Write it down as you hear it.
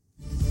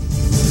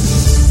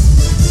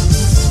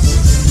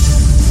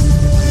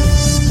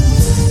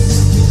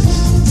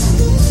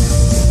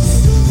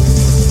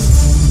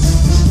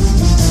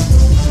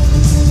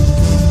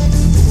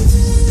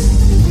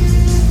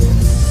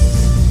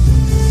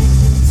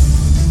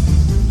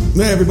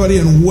Hey everybody,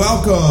 and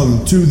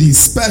welcome to the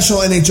special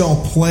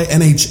NHL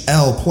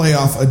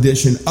playoff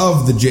edition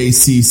of the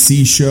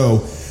JCC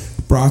Show,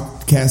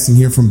 broadcasting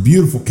here from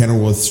beautiful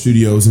Kenilworth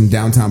Studios in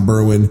downtown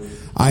Berwyn.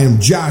 I am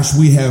Josh.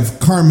 We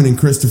have Carmen and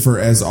Christopher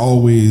as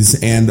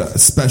always, and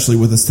especially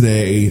with us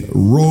today,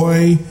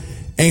 Roy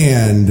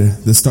and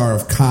the star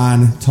of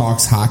Con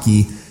Talks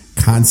Hockey,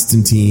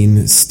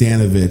 Konstantin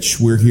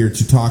Stanovich. We're here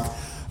to talk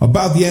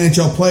about the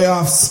NHL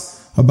playoffs,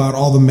 about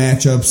all the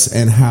matchups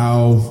and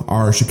how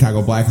our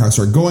Chicago Blackhawks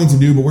are going to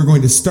do, but we're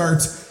going to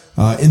start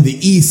in the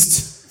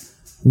East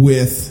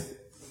with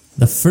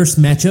the first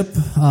matchup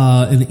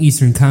in the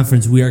Eastern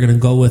Conference. We are going to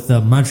go with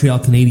the Montreal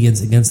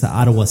Canadiens against the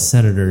Ottawa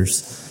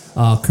Senators.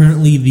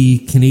 Currently, the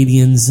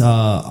Canadiens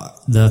are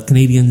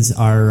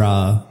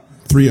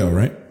 3-0,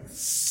 right?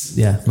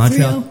 Yeah,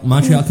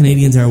 Montreal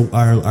Canadiens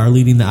are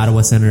leading the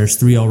Ottawa Senators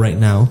 3-0 right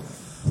now.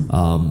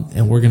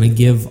 And we're going to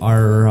give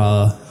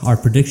our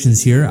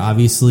predictions here.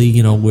 Obviously,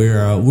 you know,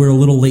 we're a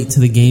little late to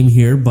the game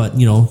here, but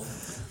you know,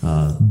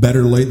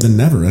 better late than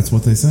never. That's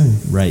what they say.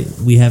 Right.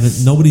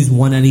 Nobody's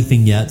won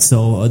anything yet,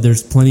 so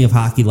there's plenty of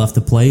hockey left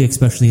to play,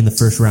 especially in the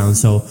first round.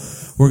 So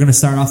we're going to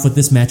start off with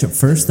this matchup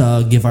first,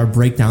 give our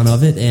breakdown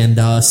of it,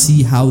 and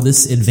see how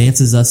this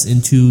advances us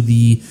into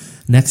the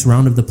next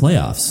round of the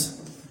playoffs.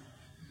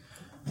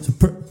 So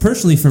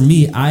personally, for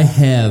me, I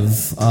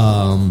have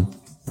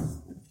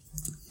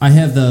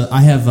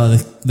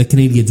the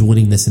Canadiens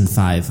winning this in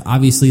 5.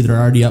 Obviously, they're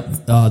already up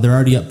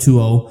 2-0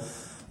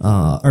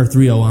 or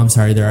 3-0. I'm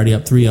sorry, they're already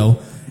up 3-0,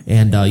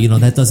 and you know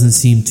that doesn't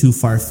seem too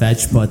far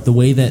fetched. But the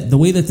way that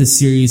this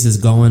series is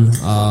going,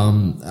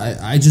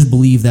 I just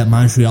believe that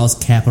Montreal's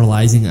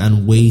capitalizing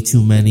on way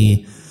too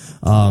many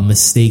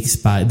mistakes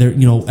by their.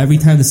 You know, every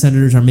time the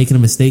Senators are making a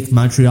mistake,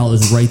 Montreal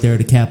is right there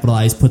to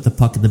capitalize, put the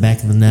puck in the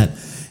back of the net,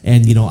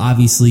 and you know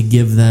obviously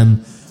give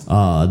them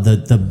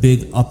the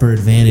big upper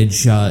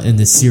advantage in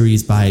this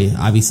series by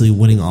obviously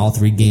winning all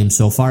 3 games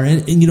so far.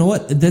 And you know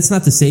what? That's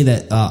not to say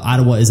that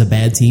Ottawa is a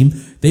bad team.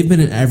 They've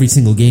been in every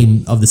single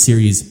game of the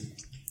series.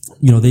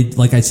 You know, they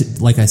like I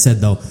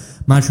said though,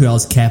 Montreal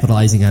is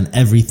capitalizing on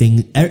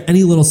everything.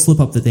 Any little slip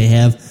up that they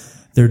have,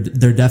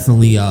 they're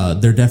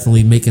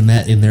definitely making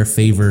that in their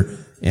favor,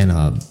 and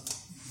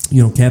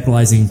you know,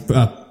 capitalizing,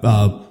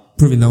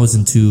 proving those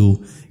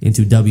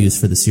into W's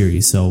for the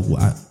series. So.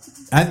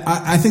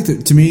 I think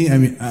that, to me, I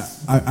mean,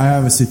 I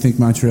obviously think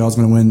Montreal is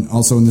going to win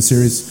also in the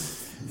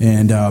series,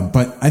 and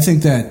but I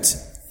think that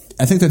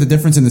the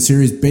difference in the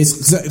series,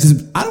 basically,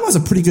 because Ottawa's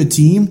a pretty good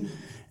team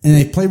and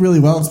they play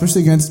really well,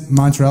 especially against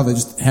Montreal.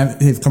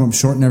 They've come up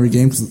short in every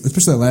game,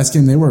 especially that last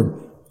game. They were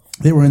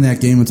in that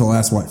game until the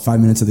last 5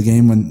 minutes of the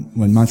game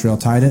when Montreal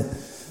tied it.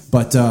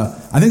 But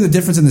I think the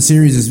difference in the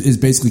series is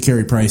basically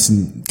Carey Price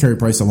and Carey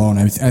Price alone.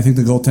 I think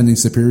the goaltending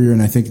is superior,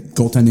 and I think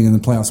goaltending in the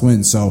playoffs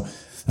wins. So.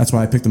 That's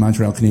why I picked the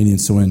Montreal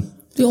Canadiens to win.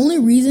 The only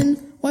reason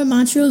why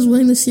Montreal is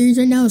winning the series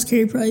right now is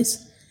Carey Price.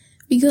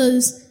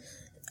 Because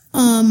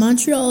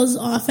Montreal's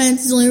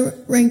offense is only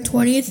ranked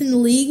 20th in the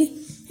league,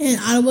 and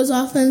Ottawa's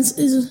offense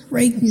is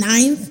ranked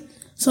 9th.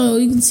 So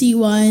you can see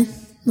why,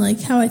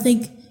 how I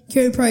think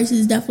Carey Price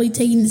is definitely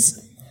taking this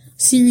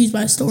series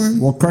by storm.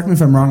 Well, correct me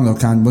if I'm wrong, though,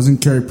 Con.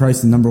 Wasn't Carey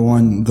Price the number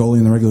 1 goalie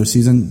in the regular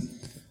season?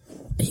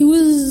 He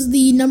was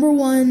the number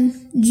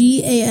 1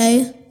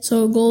 GAA,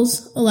 so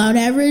goals allowed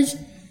average.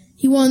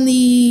 He won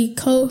the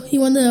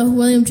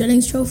William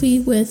Jennings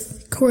Trophy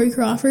with Corey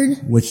Crawford.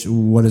 What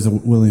is a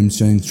William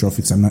Jennings Trophy?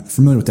 Because I'm not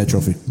familiar with that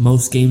trophy.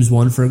 Most games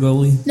won for a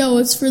goalie? No,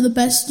 it's for the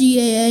best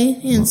GAA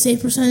and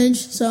save percentage.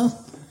 So.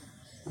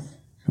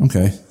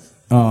 Okay,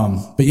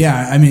 but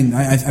yeah, I mean,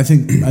 I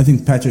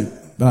think Patrick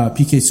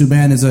PK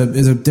Subban is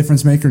a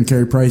difference maker in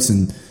Carey Price,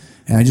 and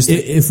I just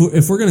if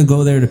we're gonna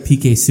go there to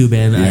PK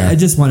Subban, yeah. I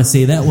just want to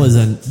say that was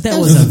a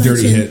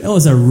dirty hit. That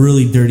was a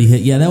really dirty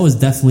hit. Yeah, that was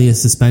definitely a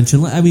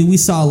suspension. I mean, we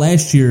saw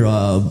last year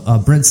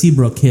Brent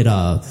Seabrook hit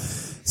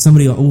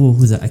somebody. Oh, who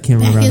was it? I can't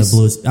remember. Backus. On the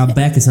Blues.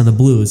 Backus on the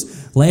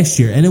Blues last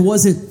year, and it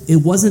wasn't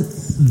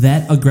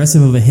that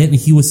aggressive of a hit, and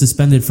he was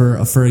suspended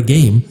for a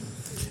game.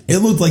 It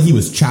looked like he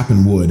was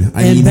chopping wood.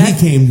 He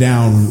came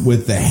down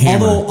with the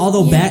hammer.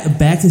 Although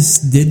Backus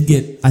did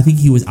get, I think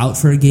he was out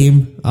for a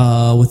game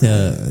with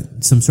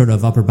some sort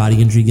of upper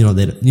body injury. You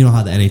know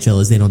how the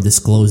NHL is; they don't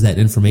disclose that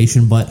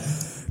information. But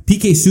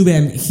PK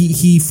Subban,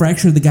 he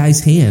fractured the guy's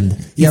hand.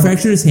 He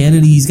fractured his hand,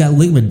 and he's got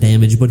ligament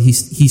damage. But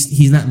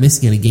he's not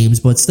missing any games.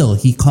 But still,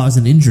 he caused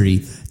an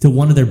injury to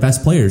one of their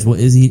best players.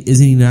 What is he?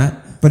 Isn't he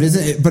not? But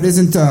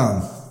isn't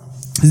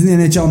the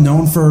NHL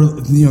known for,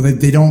 you know,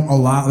 they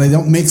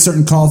don't make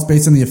certain calls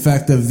based on the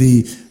effect of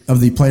the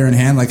player in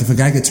hand? Like if a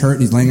guy gets hurt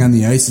and he's laying on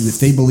the ice, if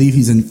they believe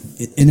he's in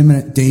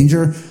imminent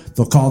danger,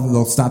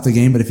 they'll stop the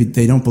game. But if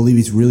they don't believe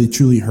he's really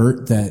truly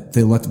hurt, that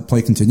they let the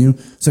play continue.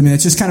 So I mean,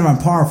 it's just kind of on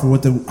par for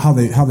how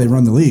they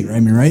run the league, right? I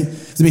mean, right?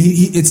 I mean,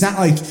 it's not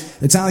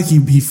like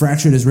he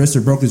fractured his wrist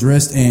or broke his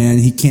wrist and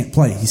he can't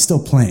play. He's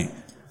still playing.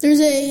 There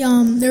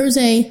was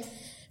a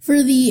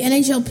for the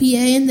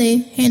NHLPA, and they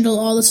handle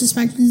all the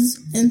suspensions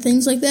and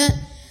things like that.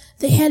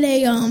 They had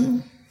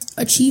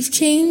a chief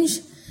change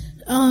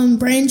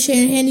Brian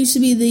Shanahan used to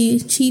be the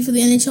chief of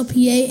the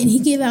NHLPA, and he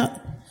gave out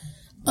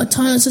a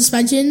ton of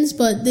suspensions,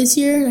 but this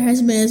year there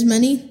hasn't been as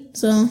many.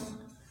 So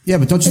yeah,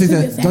 but don't you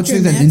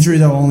think that injury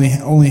though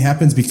only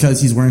happens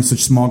because he's wearing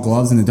such small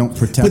gloves and they don't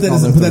protect? But that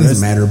doesn't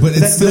matter. But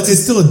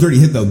it's still a dirty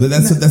hit though.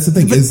 That's the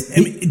thing.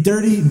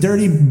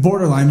 Dirty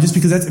borderline. Just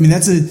because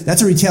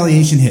that's a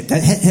retaliation hit.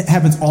 That hit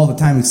happens all the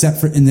time,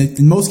 except for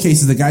in most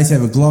cases the guys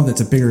have a glove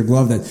that's a bigger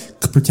glove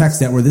that protects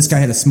that. Where this guy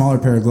had a smaller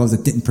pair of gloves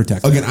that didn't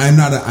protect. Again, I'm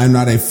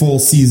not a full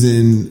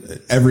season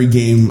every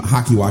game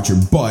hockey watcher,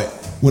 but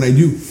when I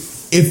do,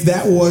 if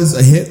that was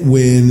a hit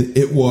when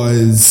it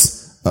was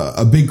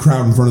a big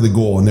crowd in front of the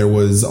goal and there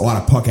was a lot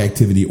of puck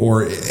activity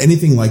or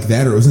anything like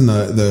that, or it was in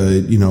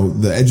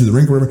the edge of the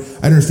rink or whatever,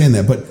 I understand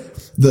that. But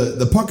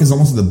the puck is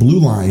almost at the blue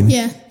line.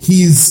 Yeah.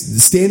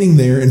 He's standing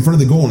there in front of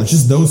the goal and it's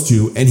just those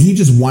two, and he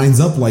just winds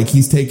up like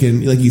he's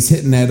hitting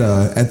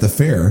at the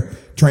fair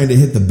trying to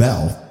hit the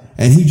bell,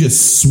 and he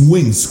just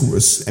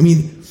swings. I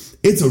mean,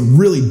 it's a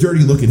really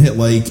dirty looking hit.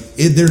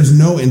 There's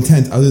no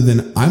intent other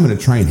than I'm going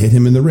to try and hit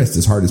him in the wrist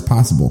as hard as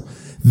possible.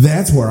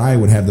 That's where I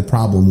would have the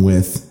problem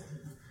with.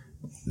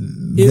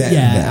 It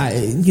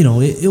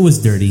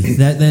was dirty.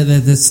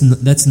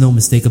 That's no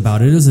mistake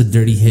about it. It was a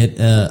dirty hit.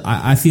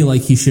 I feel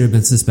like he should have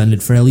been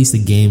suspended for at least a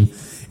game.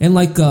 And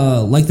like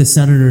the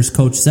Senators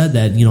coach said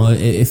that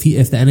if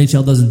the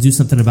NHL doesn't do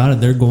something about it,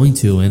 they're going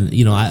to. And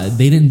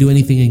they didn't do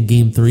anything in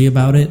Game 3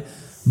 about it.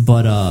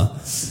 But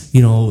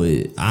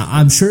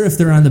I'm sure if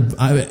they're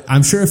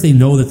I'm sure if they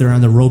know that they're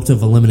on the rope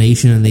of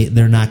elimination and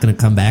they're not going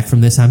to come back from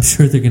this, I'm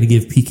sure they're going to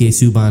give PK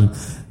Subban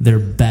their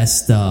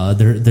best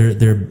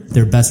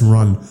their best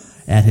run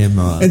at him.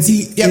 But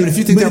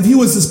if he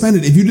was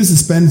suspended, if you just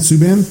suspend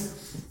Subban,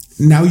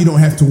 now you don't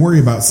have to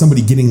worry about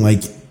somebody getting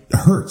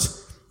hurt.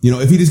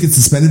 If he just gets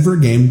suspended for a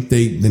game,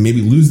 they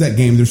maybe lose that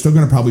game. They're still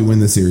going to probably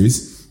win the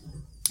series,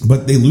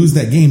 but they lose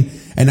that game.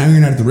 And now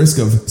you're not at the risk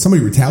of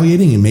somebody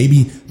retaliating and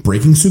maybe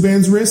breaking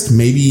Subban's wrist,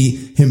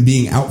 maybe him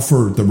being out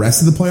for the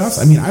rest of the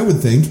playoffs. I mean, I would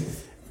think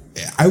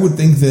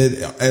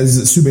that as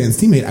Subban's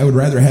teammate, I would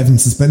rather have him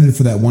suspended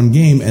for that one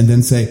game and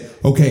then say,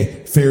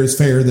 okay, fair is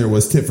fair. There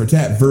was tit for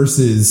tat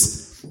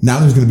versus now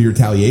there's going to be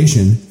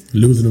retaliation.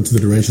 Losing him to the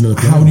duration of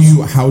the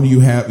playoffs. How do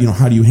you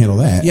handle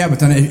that? Yeah, but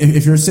then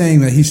if you're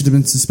saying that he should have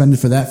been suspended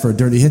for that, for a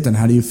dirty hit, then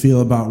how do you feel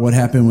about what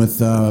happened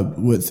with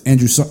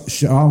Andrew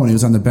Shaw when he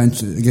was on the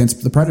bench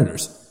against the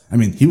Predators? I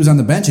mean, he was on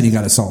the bench and he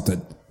got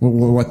assaulted.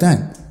 What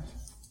then?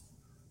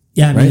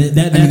 Yeah, I mean, right?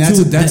 That's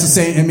the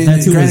same. I mean,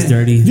 that too was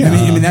dirty. Yeah,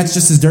 I mean, that's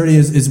just as dirty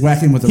as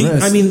whacking with the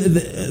wrist. I mean,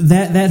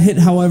 that hit,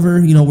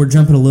 however, we're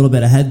jumping a little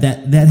bit ahead.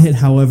 That hit,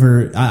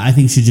 however, I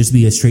think should just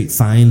be a straight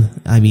fine.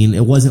 I mean,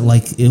 it wasn't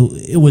like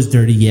it was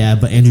dirty, yeah,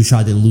 but Andrew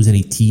Shaw didn't lose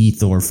any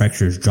teeth or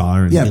fracture his jaw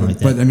or anything like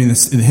that. But I mean,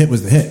 the hit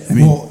was the hit. I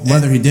mean,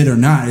 whether he did or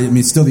not, I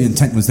mean, still the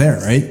intent was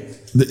there, right?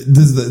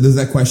 Does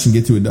that question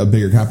get to a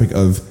bigger topic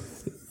of?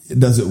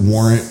 Does it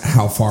warrant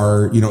how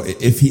far,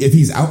 if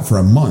he's out for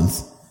a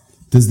month,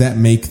 does that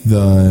make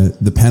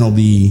the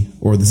penalty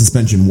or the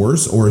suspension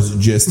worse, or is it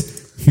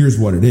just here's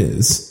what it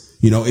is?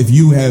 If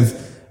you have,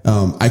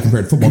 I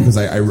compared football because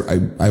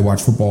I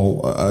watch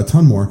football a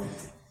ton more.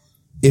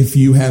 If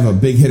you have a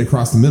big hit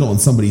across the middle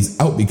and somebody's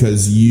out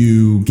because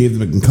you gave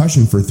them a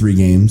concussion for 3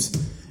 games,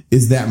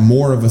 is that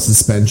more of a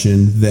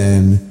suspension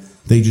than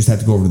they just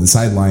have to go over to the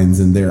sidelines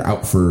and they're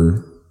out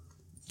for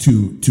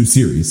two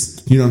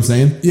series? You know what I'm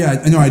saying?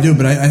 Yeah, no, I do,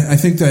 but I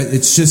think that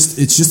it's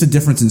just a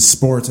difference in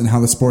sports and how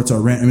the sports are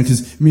ran. I mean,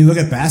 because look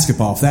at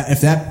basketball.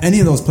 If that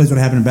any of those plays would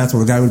have happened in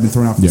basketball, the guy would have been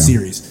thrown out for the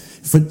series.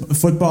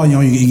 Football,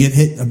 you get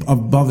hit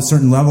above a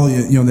certain level,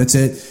 that's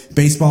it.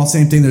 Baseball,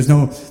 same thing. There's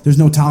no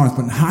tolerance.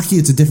 But in hockey,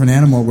 it's a different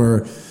animal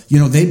where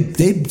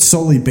they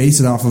solely base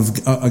it off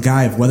of a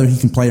guy of whether he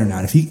can play or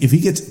not. If he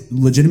gets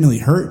legitimately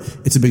hurt,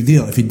 it's a big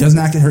deal. If he does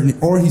not get hurt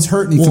or he's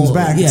hurt and he comes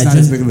back, it's not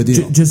as big of a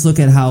deal. Just look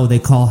at how they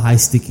call high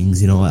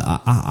stickings.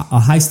 A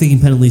high sticking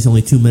penalty is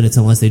only 2 minutes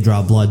unless they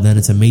draw blood. Then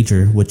it's a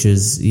major, which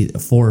is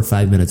 4 or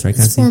 5 minutes, right?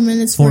 It's 4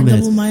 minutes for a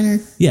double minor.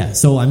 Yeah.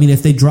 So I mean,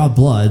 if they draw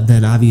blood,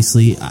 then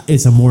obviously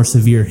it's a more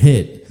severe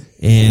hit,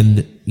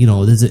 and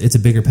it's a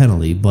bigger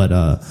penalty. But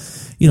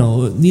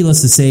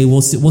needless to say,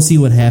 we'll see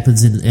what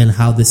happens and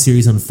how this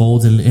series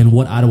unfolds and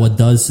what Ottawa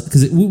does,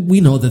 because we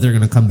know that they're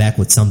going to come back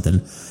with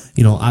something.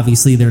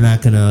 Obviously they're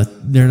not gonna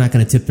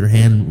tip their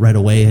hand right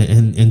away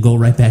and go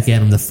right back at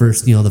them the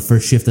first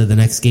shift of the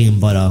next game.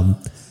 But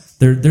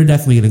they're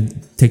definitely going to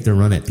take their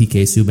run at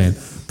PK Subban.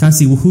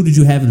 Consti, who did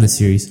you have in this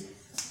series?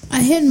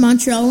 I had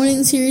Montreal winning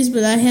the series,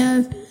 but I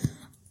had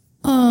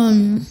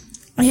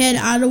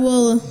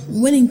Ottawa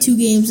winning 2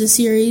 games this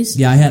series.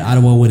 Yeah, I had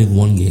Ottawa winning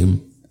 1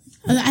 game.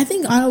 I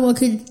think Ottawa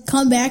could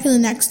come back in the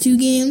next 2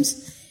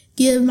 games,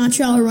 give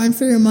Montreal a run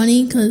for their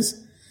money, because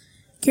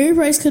Carey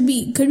Price could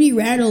be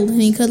rattled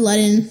and he could let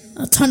in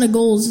a ton of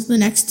goals the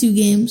next 2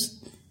 games.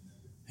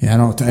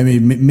 Yeah, I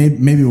mean,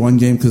 maybe 1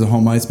 game because of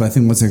home ice, but I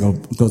think once it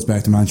goes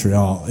back to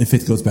Montreal, if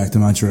it goes back to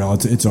Montreal,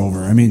 it's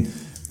over. I mean,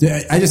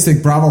 I just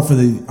think bravo for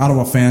the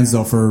Ottawa fans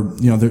though for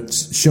they're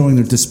showing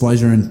their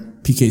displeasure and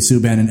PK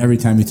Subban, and every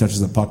time he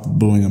touches the puck,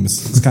 booing him.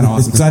 It's kind of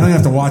awesome because I don't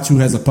have to watch who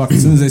has the puck.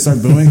 As soon as they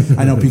start booing,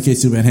 I know PK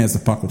Subban has the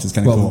puck, which is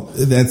kind of cool.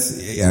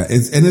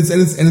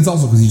 It's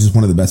also because he's just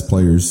one of the best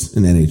players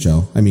in the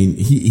NHL. I mean,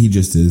 he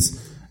just is.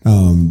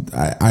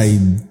 I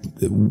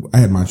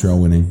had Montreal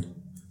winning.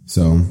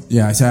 So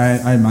yeah,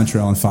 I had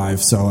Montreal in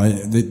 5. So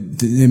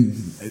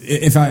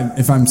if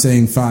I'm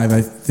saying 5,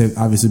 I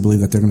obviously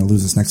believe that they're going to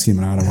lose this next game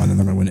in Ottawa, and then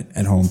they're going to win it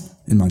at home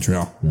in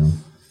Montreal. Yeah.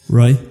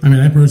 Right. I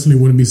mean, I personally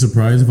wouldn't be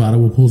surprised if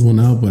Ottawa pulls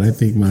one out, but I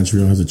think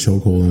Montreal has a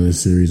chokehold on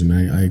this series, and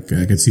I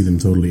could see them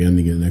totally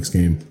ending it next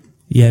game.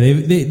 Yeah,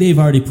 they've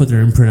already put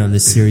their imprint on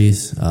this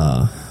series.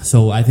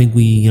 So I think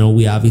we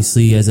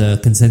obviously, as a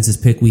consensus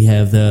pick, we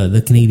have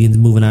the Canadiens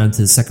moving on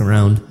to the second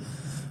round.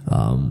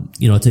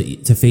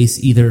 To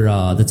face either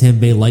the Tampa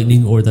Bay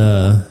Lightning or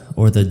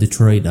the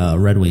Detroit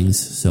Red Wings.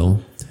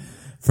 So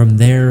from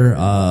there,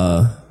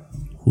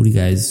 who do you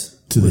guys?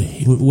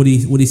 What do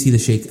you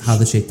see how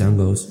the shakedown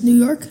goes? New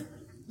York.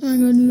 Want to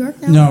go to New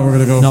York now? No,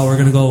 we're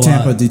gonna go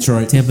Tampa,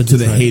 Detroit. Tampa, to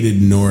Detroit. the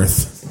hated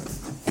North.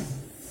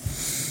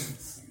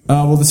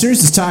 Well, the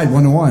series is tied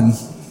 1-1.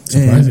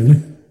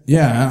 Surprisingly.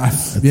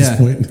 This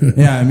point.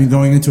 Yeah, I mean,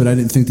 going into it, I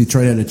didn't think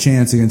Detroit had a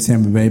chance against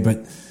Tampa Bay,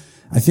 but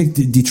I think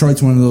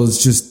Detroit's one of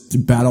those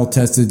just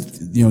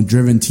battle-tested,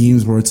 driven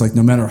teams where it's like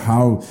no matter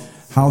how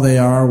they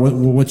are,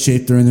 what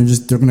shape they're in,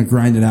 they're going to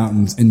grind it out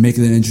and make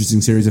it an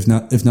interesting series. If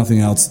nothing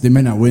else, they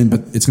might not win,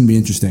 but it's going to be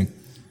interesting.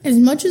 As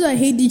much as I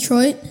hate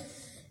Detroit,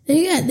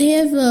 they have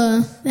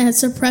that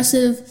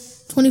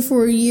suppressive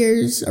 24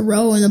 years a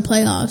row in the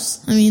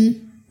playoffs. I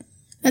mean,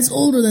 that's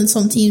older than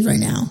some teams right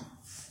now.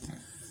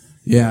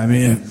 Yeah, I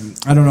mean,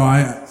 I don't know.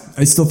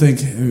 I still think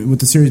with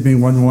the series being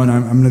 1-1,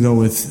 I'm going to go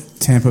with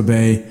Tampa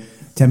Bay.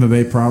 Tampa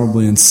Bay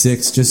probably in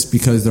 6, just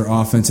because their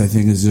offense, I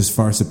think, is just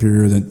far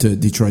superior to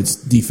Detroit's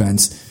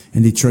defense.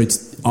 And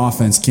Detroit's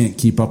offense can't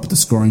keep up with the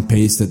scoring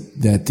pace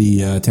that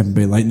the Tampa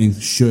Bay Lightning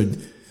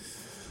should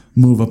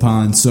move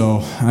upon.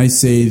 So I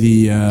say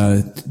the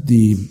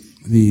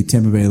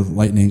Tampa Bay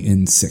Lightning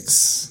in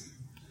 6.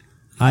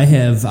 I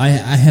have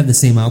the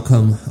same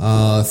outcome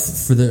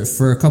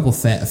for a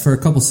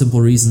couple simple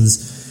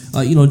reasons.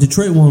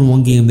 Detroit won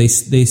one game. They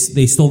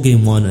stole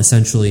game 1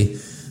 essentially.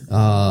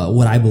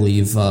 What I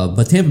believe,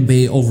 but Tampa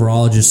Bay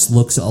overall just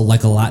looks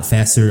like a lot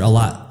faster, a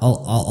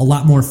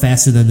lot more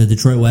faster than the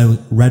Detroit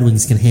Red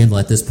Wings can handle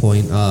at this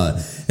point,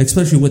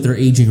 especially with their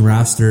aging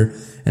roster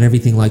and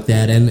everything like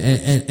that.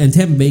 And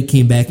Tampa Bay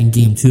came back in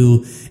game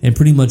 2 and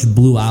pretty much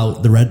blew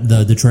out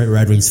the Detroit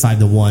Red Wings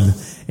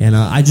 5-1. And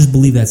I just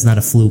believe that's not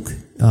a fluke.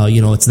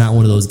 It's not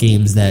one of those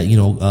games that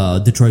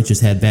Detroit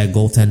just had bad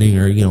goaltending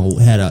or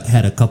had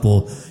a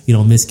couple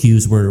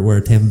miscues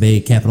where Tampa Bay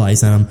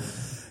capitalized on them.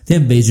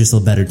 Tampa Bay is just a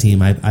better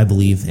team, I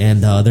believe,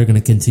 and they're going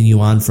to continue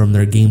on from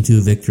their Game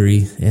 2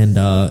 victory, and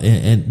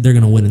they're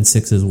going to win in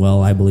 6 as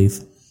well, I believe.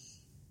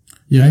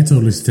 Yeah, I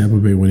totally see Tampa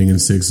Bay winning in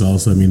 6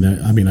 also. I mean,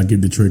 I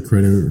give Detroit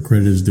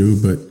credit is due,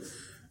 but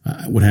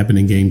what happened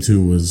in Game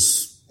 2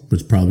 was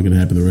probably going to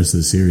happen the rest of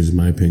the series, in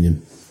my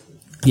opinion.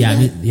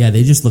 Yeah,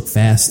 they just look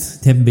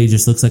fast. Tampa Bay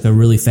just looks like a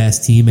really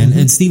fast team,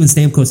 and Steven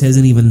Stamkos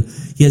hasn't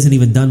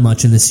even done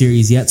much in the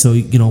series yet. So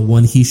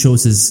when he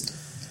shows his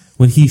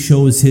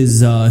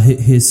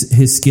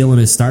skill and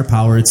his star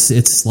power,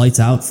 it's lights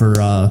out for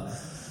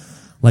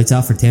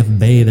Tampa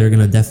Bay. They're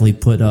gonna definitely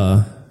put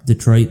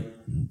Detroit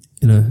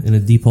in a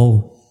deep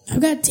hole.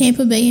 I've got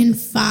Tampa Bay in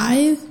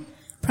 5,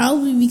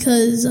 probably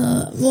because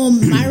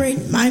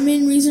my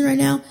main reason right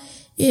now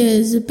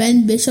is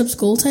Ben Bishop's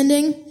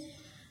goaltending.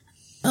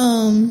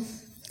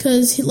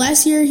 Because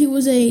last year he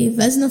was a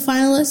Vezina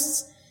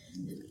finalist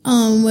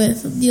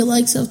with the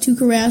likes of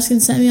Tuukka Rask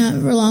and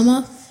Semyon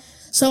Varlamov.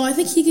 So I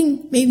think he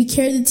can maybe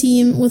carry the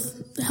team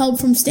with help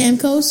from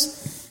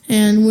Stamkos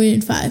and win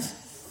in 5.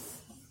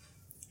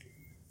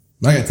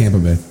 I got Tampa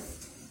Bay.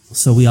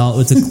 So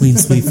it's a clean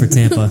sweep for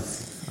Tampa.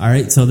 All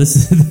right, so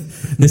this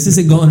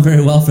isn't going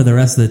very well for the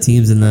rest of the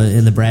teams in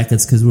the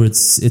brackets because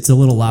it's a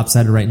little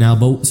lopsided right now.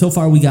 But so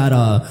far we got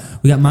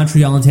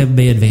Montreal and Tampa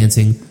Bay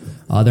advancing.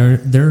 They're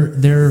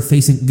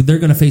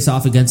going to face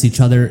off against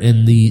each other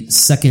in the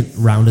second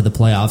round of the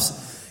playoffs.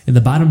 In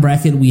the bottom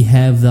bracket, we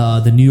have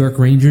the New York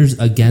Rangers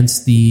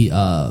against the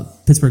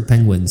Pittsburgh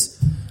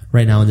Penguins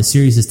right now, and the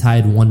series is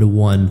tied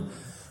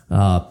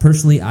 1-1.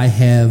 Personally, I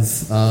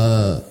have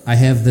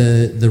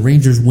the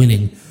Rangers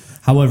winning.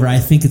 However, I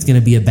think it's going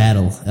to be a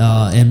battle,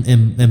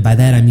 and by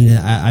that I mean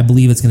I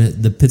believe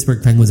the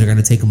Pittsburgh Penguins are going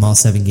to take them all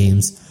 7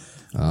 games.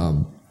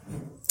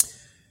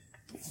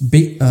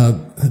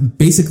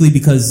 Basically,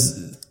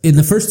 because in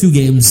the first 2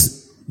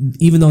 games,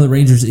 even though the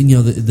Rangers,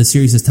 the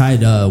series is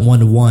tied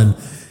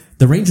 1-1.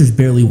 The Rangers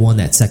barely won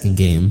that second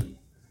game.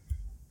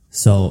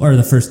 Or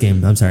the first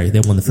game. I'm sorry, they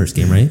won the first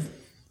game, right?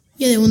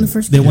 Yeah, they won the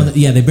first game.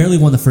 They barely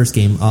won the first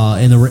game.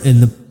 And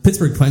the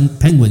Pittsburgh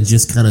Penguins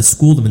just kind of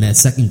schooled them in that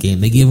second game.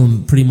 They gave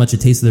them pretty much a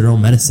taste of their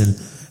own medicine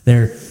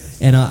there.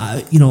 And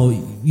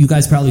you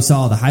guys probably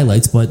saw the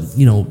highlights, but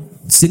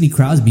Sidney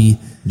Crosby.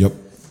 Yep.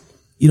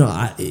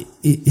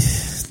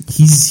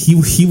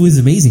 he was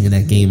amazing in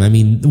that game. I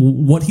mean,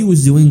 what he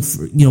was doing,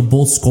 for,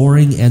 both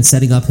scoring and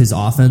setting up his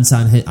offense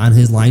on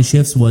his line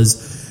shifts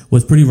was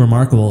pretty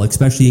remarkable,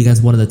 especially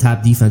against one of the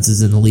top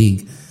defenses in the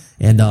league.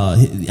 And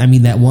I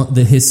mean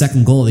his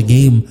second goal of the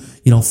game,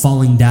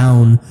 falling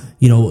down,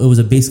 it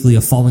was basically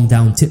a falling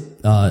down tip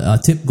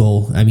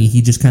goal. I mean,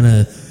 he just kind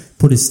of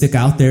put his stick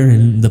out there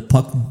and the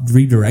puck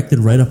redirected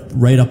right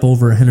up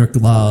over Henrik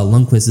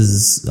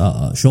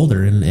Lundqvist's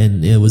shoulder,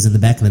 and it was in the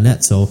back of the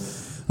net. So.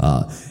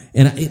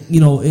 And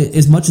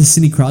as much as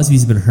Sidney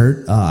Crosby's been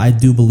hurt, I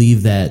do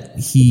believe that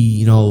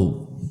he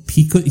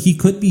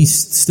could be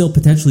still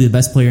potentially the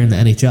best player in the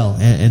NHL,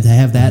 and to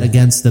have that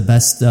against the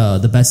best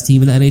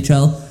team in the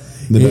NHL,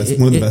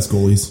 one of the best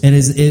goalies, and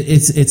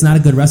it's not a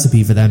good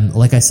recipe for them.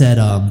 Like I said,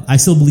 I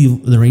still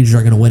believe the Rangers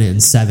are going to win it in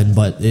 7,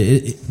 but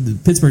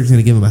Pittsburgh's going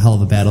to give them a hell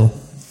of a battle.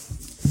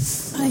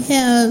 I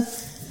have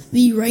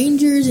the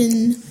Rangers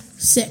in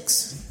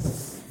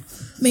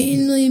 6,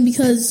 mainly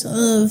because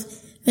of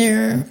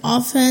their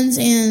offense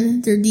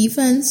and their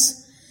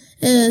defense,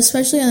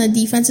 especially on the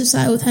defensive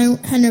side with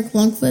Henrik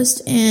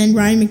Lundqvist and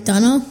Ryan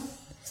McDonagh.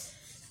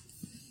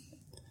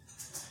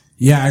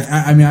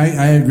 Yeah, I mean,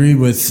 I agree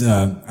with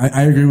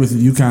I agree with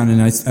UConn, and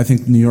I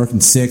think New York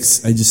in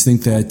 6. I just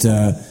think that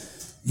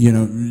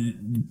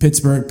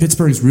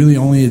Pittsburgh's really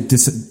only,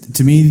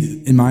 to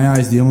me, in my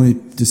eyes, the only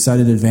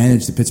decided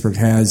advantage that Pittsburgh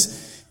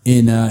has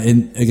in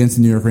against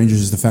the New York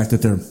Rangers is the fact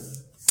that their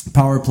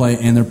power play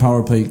and their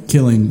power play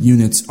killing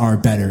units are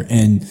better.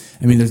 And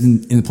I mean,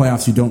 in the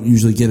playoffs, you don't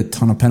usually get a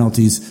ton of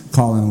penalties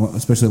calling,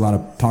 especially a lot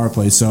of power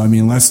plays. So I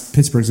mean, unless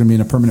Pittsburgh's going to be in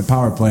a permanent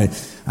power play,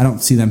 I don't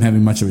see them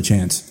having much of a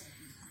chance.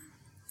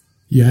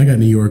 Yeah, I got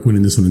New York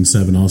winning this one in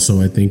 7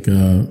 also. I think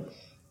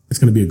it's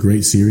going to be a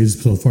great series.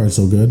 So far,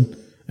 so good.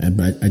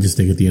 But I just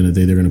think at the end of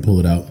the day, they're going to pull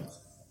it out.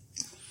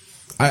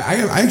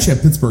 I actually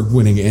have Pittsburgh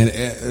winning,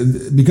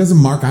 and because of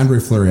Marc-Andre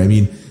Fleury. I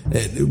mean,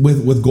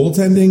 with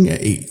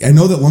goaltending, I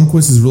know that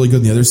Lundqvist is really good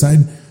on the other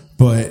side,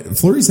 but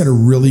Fleury's had a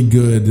really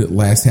good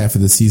last half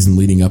of the season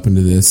leading up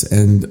into this,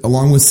 and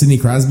along with Sidney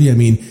Crosby, I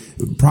mean,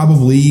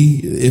 probably,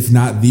 if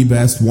not the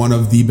best, one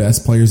of the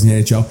best players in the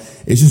NHL.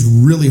 It's just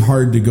really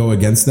hard to go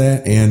against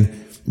that, and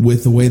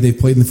with the way they've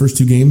played in the first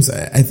 2 games,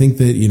 I think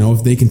that,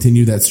 if they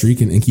continue that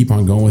streak and keep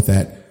on going with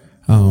that,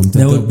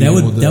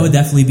 that would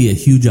definitely be a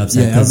huge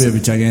upset. Yeah, that would be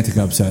a gigantic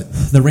upset.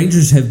 The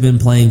Rangers have been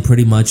playing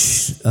pretty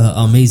much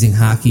amazing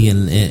hockey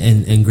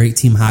and great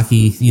team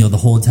hockey, the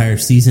whole entire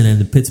season, and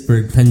the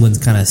Pittsburgh Penguins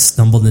kind of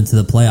stumbled into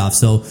the playoffs.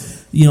 So,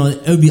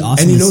 it would be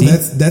awesome. And to see.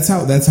 that's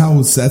how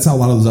a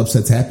lot of those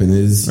upsets happen.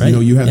 Is right?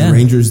 You have the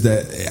Rangers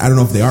that, I don't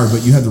know if they are,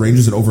 but you have the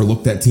Rangers that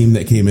overlooked that team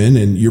that came in,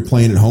 and you're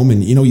playing at home,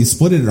 and you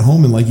split it at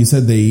home, and like you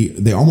said,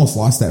 they almost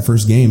lost that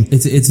first game.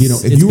 It's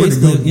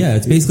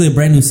basically a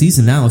brand new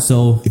season now.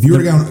 So if you were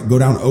to go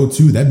down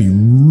 0-2, that'd be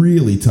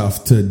really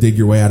tough to dig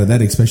your way out of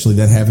that, especially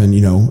that having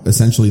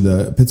essentially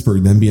the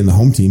Pittsburgh then being the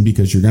home team,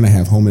 because you're going to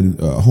have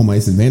home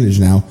ice advantage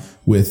now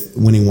with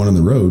winning one on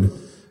the road.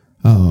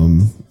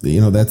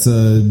 It's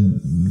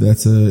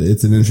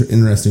an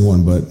interesting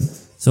one, but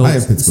I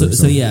have Pittsburgh.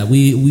 So yeah,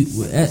 we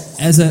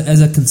as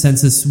a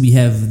consensus, we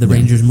have the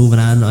Rangers moving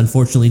on.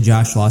 Unfortunately,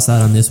 Josh lost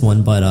out on this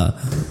one, but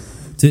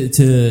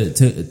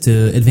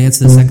to advance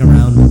to the second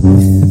round,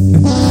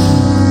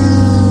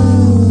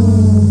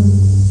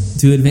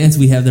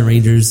 we have the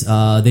Rangers.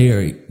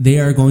 They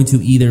are going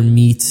to either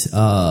meet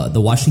the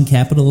Washington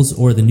Capitals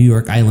or the New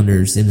York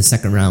Islanders in the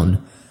second round.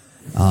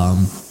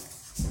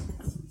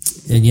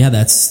 And yeah,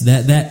 that's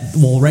that.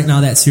 Well, right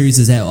now that series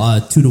is at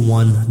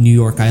 2-1 New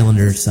York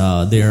Islanders.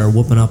 They are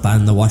whooping up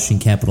on the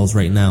Washington Capitals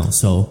right now.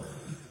 So,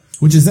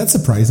 which is that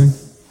surprising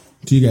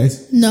to you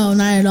guys? No,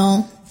 not at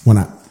all. Why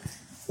not?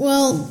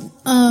 Well,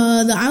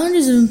 the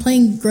Islanders have been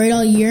playing great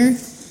all year,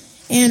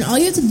 and all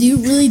you have to do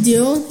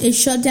is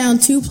shut down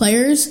 2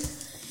 players,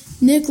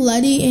 Nick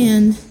Leddy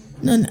and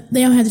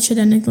they don't have to shut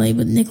down Nick Leddy,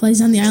 but Nick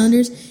Leddy's on the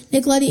Islanders.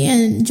 Nick Leddy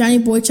and Johnny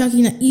Boychuk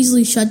can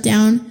easily shut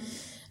down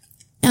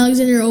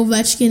Alexander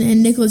Ovechkin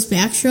and Nicholas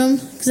Backstrom,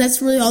 because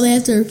that's really all they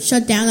have to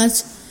shut down.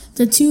 That's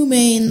the 2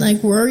 main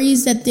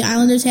worries that the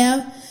Islanders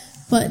have.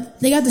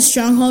 But they got the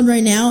stronghold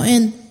right now,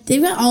 and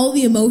they've got all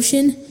the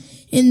emotion.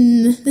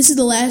 And this is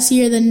the last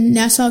year the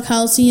Nassau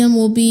Coliseum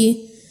will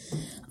be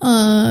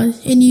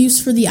in use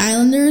for the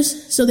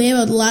Islanders, so they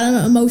have a lot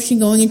of emotion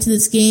going into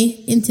this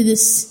game, into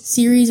this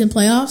series and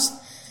playoffs.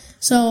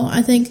 So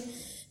I think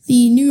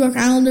the New York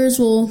Islanders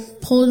will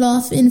pull it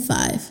off in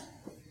 5.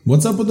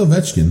 What's up with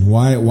Ovechkin?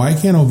 Why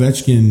can't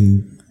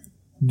Ovechkin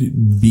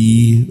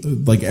be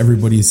like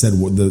everybody said?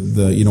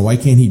 Why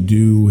can't he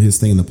do his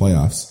thing in the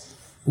playoffs?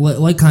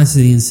 Like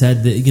Constantine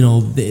said,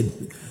 that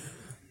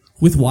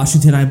with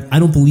Washington, I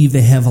don't believe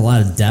they have a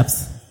lot of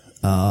depth.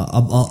 They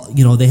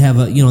have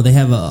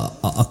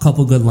a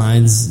couple good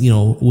lines,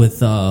 with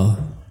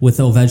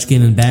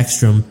Ovechkin and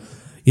Backstrom,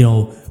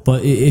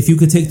 But if you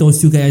could take those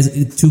two guys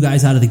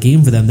out of the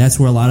game for them, that's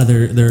where a lot of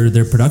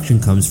their production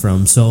comes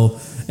from. So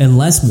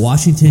unless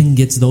Washington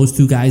gets those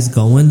two guys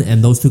going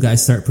and those two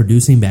guys start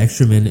producing,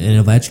 Backstrom and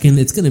Ovechkin,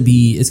 it's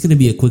gonna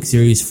be a quick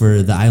series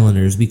for the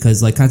Islanders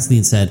because, like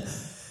Constantine said,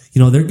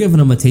 they're giving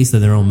them a taste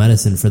of their own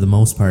medicine for the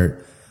most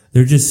part.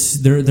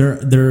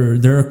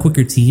 They're a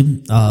quicker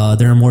team.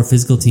 They're a more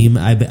physical team.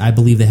 I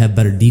believe they have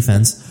better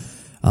defense.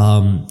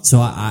 So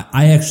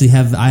I actually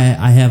have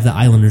the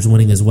Islanders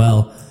winning as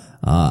well.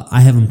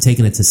 I have them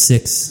taking it to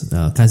 6.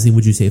 Constantine,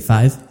 would you say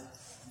 5?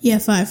 Yeah,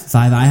 5.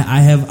 5.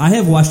 I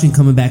have Washington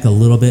coming back a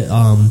little bit.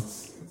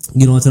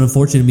 It's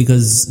unfortunate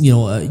because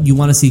you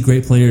want to see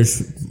great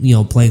players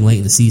playing late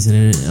in the season,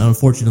 and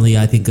unfortunately,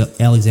 I think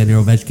Alexander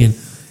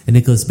Ovechkin and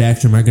Nicholas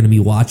Backstrom are going to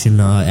be watching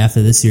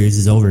after this series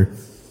is over.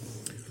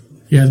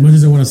 Yeah, as much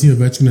as I want to see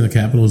Ovechkin and the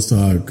Capitals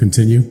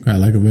continue, I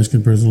like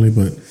Ovechkin personally,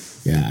 but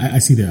yeah, I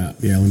see the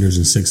Islanders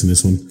in 6 in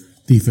this one.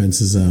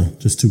 Defense is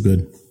just too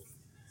good.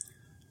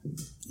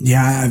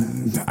 Yeah,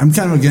 I'm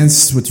kind of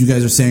against what you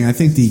guys are saying. I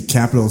think the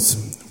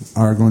Capitals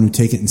are going to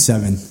take it in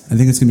 7. I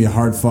think it's going to be a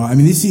hard fought. I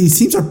mean, these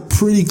teams are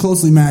pretty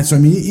closely matched. So, I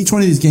mean, each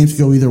one of these games could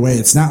go either way.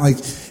 It's not like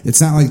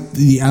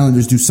the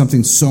Islanders do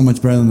something so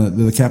much better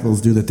than the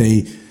Capitals do that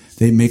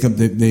they make up,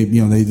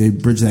 they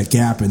bridge that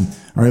gap and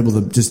are able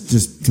to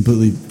just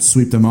completely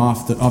sweep them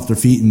off their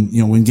feet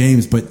and win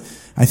games. But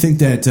I think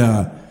that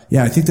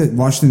I think that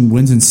Washington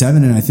wins in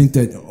 7, and I think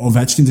that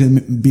Ovechkin's going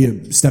to be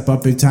a step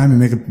up big time and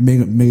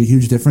make a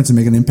huge difference and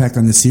make an impact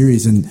on the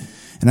series. And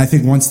I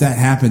think once that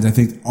happens, I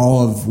think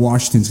all of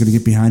Washington's going to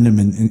get behind him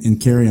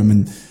and carry him.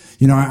 And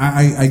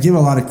I give a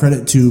lot of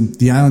credit to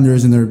the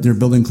Islanders and their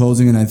building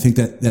closing, and I think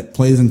that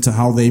plays into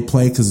how they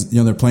play because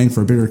they're playing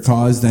for a bigger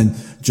cause than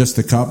just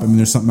the cup. I mean,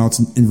 there's something else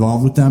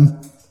involved with them,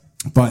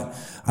 but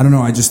I don't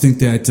know. I just think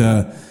that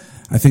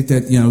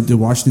the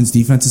Washington's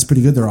defense is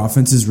pretty good. Their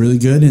offense is really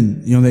good,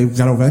 and they've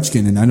got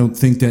Ovechkin, and I don't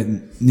think that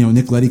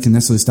Nick Leddy can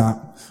necessarily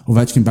stop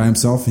Ovechkin by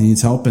himself. He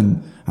needs help,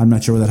 and I'm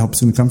not sure where that help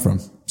is going to come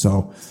from.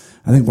 So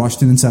I think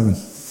Washington in 7.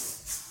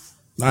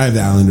 I have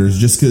the Islanders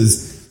just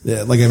because,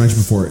 like I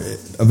mentioned before,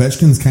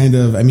 Ovechkin's kind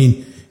of, I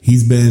mean,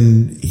 he's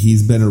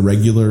been a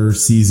regular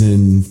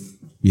season,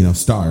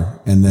 star.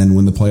 And then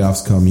when the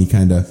playoffs come, he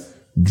kind of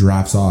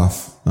drops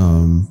off,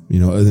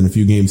 other than a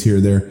few games here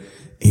or there.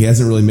 He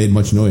hasn't really made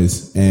much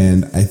noise.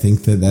 And I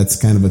think that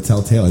that's kind of a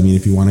telltale. I mean,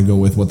 if you want to go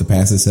with what the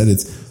past has said,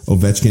 it's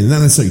Ovechkin.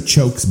 Not necessarily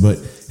chokes, but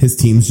his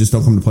teams just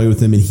don't come to play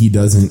with him and he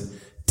doesn't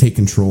take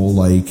control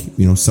like,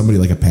 somebody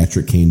like a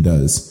Patrick Kane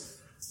does.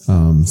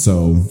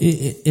 So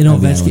in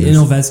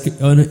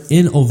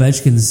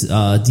Ovechkin's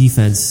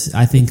defense,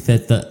 I think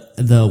that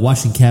the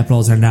Washington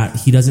Capitals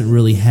he doesn't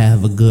really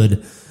have a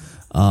good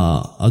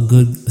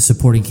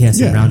supporting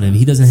cast around him.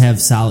 He doesn't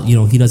have solid,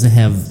 he doesn't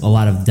have a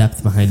lot of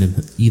depth behind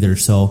him either.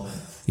 So,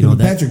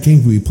 Patrick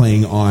Kane could be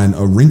playing on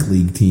a rink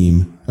league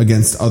team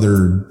against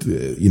other,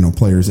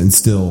 players and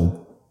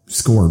still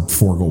score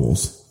 4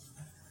 goals.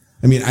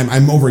 I mean,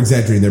 I'm over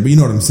exaggerating there, but you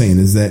know what I'm saying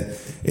is that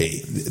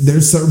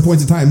there's certain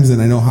points of times,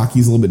 and I know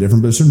hockey's a little bit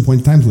different, but there's certain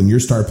points of times when your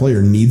star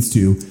player needs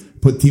to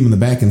put the team in the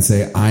back and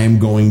say, I am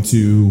going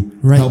to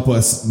help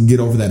us get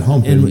over that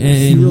hump. And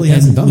he really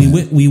hasn't done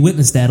that. We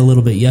witnessed that a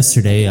little bit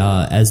yesterday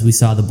as we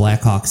saw the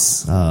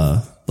Blackhawks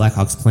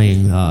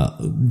playing.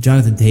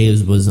 Jonathan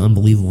Toews was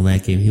unbelievable in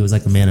that game. He was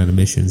like a man on a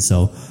mission.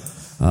 So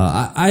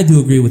I do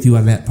agree with you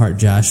on that part,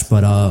 Josh.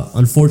 But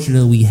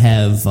unfortunately, we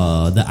have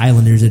the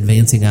Islanders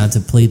advancing on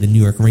to play the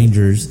New York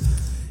Rangers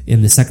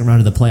in the second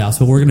round of the playoffs.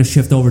 But we're going to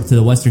shift over to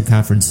the Western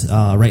Conference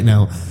right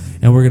now.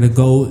 And we're going to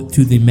go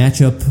to the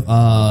matchup,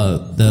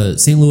 the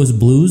St. Louis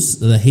Blues,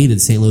 the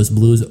hated St. Louis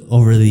Blues,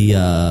 over the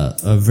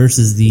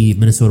versus the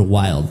Minnesota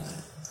Wild.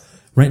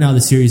 Right now,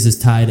 the series is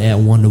tied at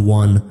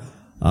 1-1.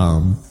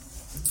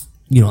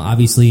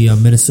 Obviously,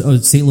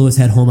 St. Louis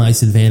had home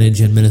ice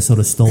advantage, and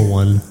Minnesota stole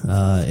one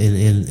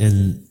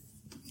in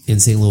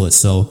St. Louis.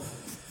 So,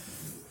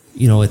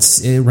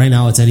 right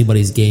now it's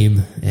anybody's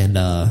game,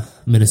 and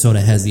Minnesota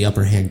has the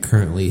upper hand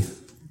currently.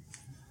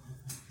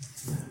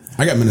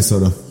 I got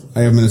Minnesota.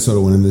 I have Minnesota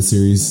winning this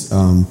series.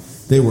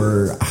 They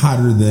were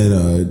hotter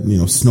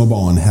than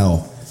snowball in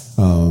hell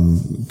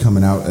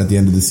coming out at the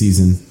end of the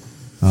season.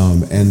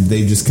 And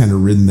they've just kind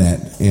of ridden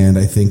that. And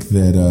I think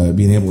that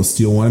being able to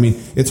steal one, I mean,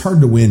 it's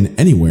hard to win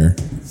anywhere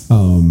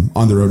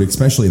on the road,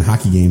 especially in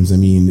hockey games. I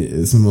mean,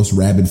 it's some of the most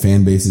rabid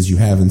fan bases you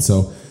have. And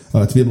so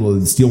to be able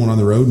to steal one on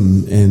the road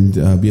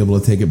and be able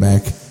to take it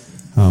back,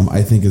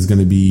 I think is going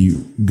to be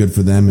good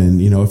for them.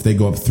 And, if they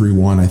go up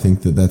 3-1, I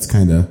think that's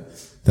kind of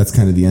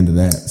the end of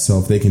that. So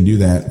if they can do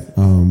that,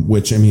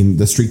 which, I mean,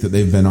 the streak that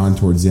they've been on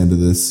towards the end of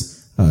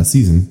this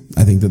season,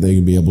 I think that they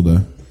can be able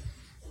to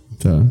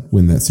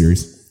win that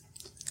series.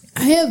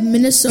 I have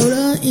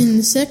Minnesota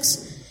in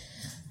 6,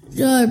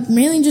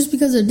 mainly just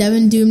because of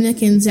Devin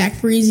Dubnyk and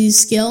Zach Parise's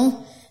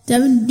skill.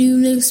 Devin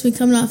Dubnyk's been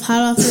coming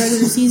hot off the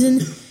regular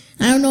season.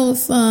 I don't know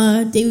if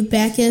David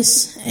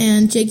Backes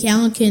and Jake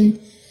Allen can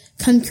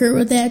concur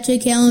with that.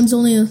 Jake Allen's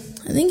I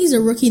think he's a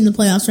rookie in the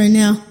playoffs right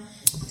now.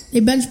 They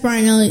benched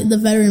Brian Elliott, the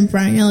veteran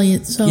Brian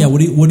Elliott. So yeah, what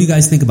do you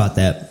guys think about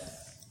that?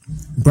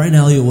 Brian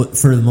Elliott,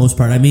 for the most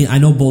part, I mean, I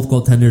know both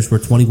goaltenders were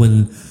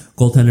 20-win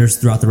goaltenders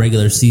throughout the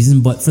regular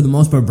season, but for the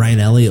most part, Brian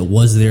Elliott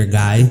was their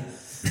guy.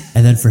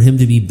 And then for him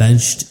to be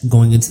benched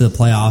going into the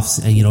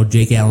playoffs, and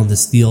Jake Allen to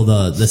steal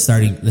the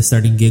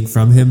starting gig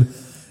from him,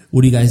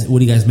 what do you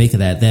guys make of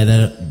that?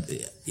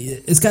 That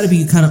it's got to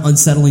be kind of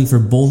unsettling for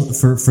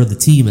the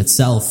team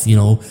itself,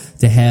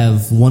 to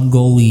have one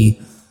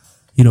goalie,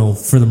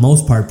 for the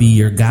most part be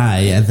your guy,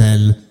 and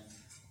then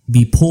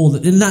be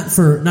pulled, and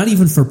not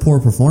even for poor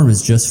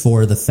performance, just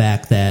for the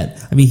fact that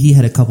he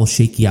had a couple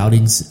shaky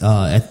outings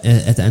at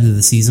the end of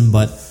the season,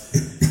 but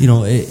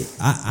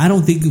I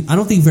don't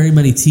think very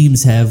many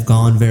teams have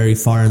gone very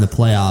far in the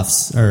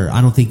playoffs, or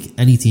I don't think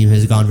any team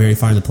has gone very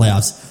far in the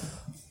playoffs,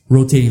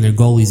 rotating their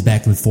goalies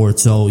back and forth.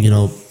 So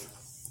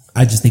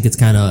I just think it's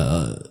kind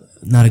of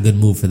not a good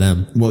move for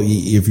them. Well,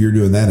 if you're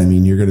doing that,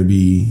 you're going to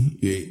be,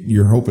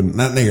 you're hoping,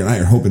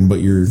 you're hoping,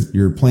 but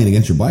you're playing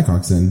against your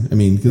Blackhawks then.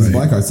 Because the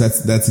Blackhawks,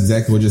 that's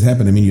exactly what just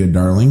happened. You had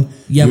Darling,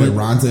 you had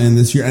Ronta in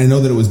this year. And I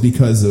know that it was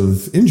because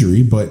of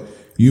injury, but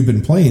you've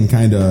been playing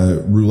kind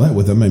of roulette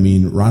with them.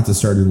 Ronta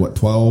started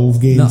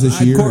 12 games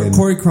this year?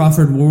 Corey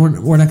Crawford,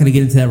 we're not going to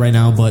get into that right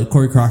now, but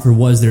Corey Crawford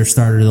was their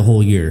starter the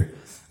whole year.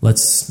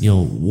 Let's,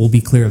 we'll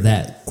be clear of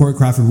that. Corey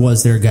Crawford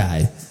was their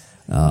guy.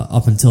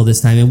 Up until this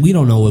time, and we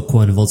don't know what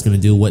Quenneville's going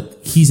to do. What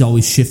he's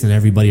always shifting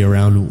everybody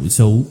around.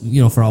 So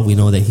for all we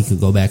know, that he could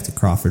go back to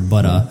Crawford.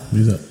 But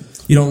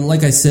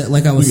like I said,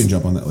 we can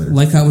jump on that later.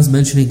 Like I was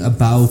mentioning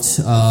about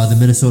the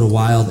Minnesota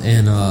Wild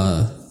and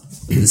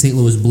the St.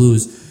 Louis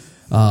Blues,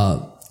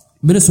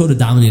 Minnesota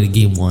dominated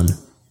Game 1.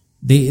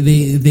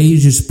 They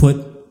just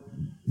put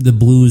the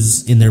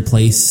Blues in their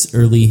place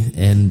early,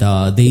 and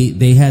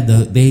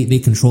they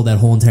controlled that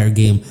whole entire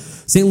game.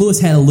 St. Louis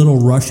had a little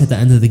rush at the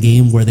end of the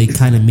game where they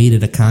kind of made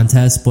it a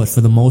contest, but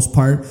for the most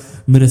part,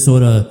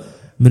 Minnesota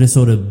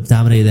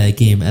dominated that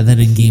game. And then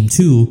in Game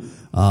 2,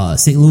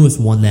 St. Louis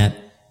won that,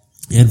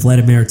 and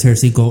Vladimir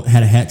Tarasenko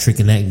had a hat trick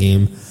in that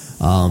game,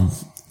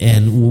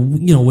 and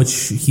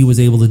which he was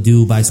able to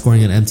do by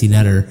scoring an empty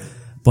netter.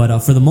 But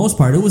for the most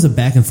part, it was a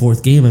back and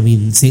forth game.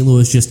 St.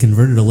 Louis just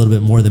converted a little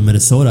bit more than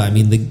Minnesota.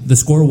 The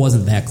score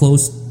wasn't that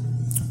close.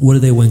 What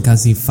did they win,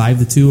 Constantine?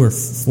 5-2 or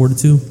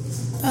 4-2?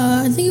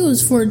 I think it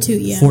was 4-2,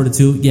 yeah.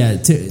 4-2,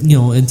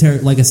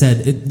 yeah. Like I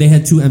said, they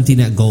had 2 empty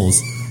net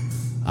goals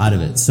out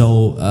of it.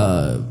 So,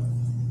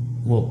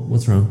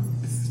 what's wrong?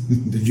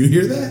 Did you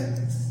hear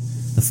that?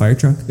 The fire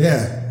truck?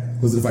 Yeah.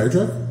 Was it a fire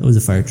truck? It was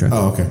a fire truck.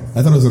 Oh, okay.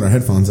 I thought it was in our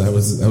headphones. I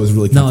was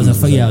really confused. No, it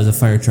was a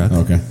fire truck.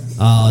 Oh, okay.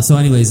 So,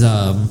 anyways,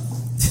 I'm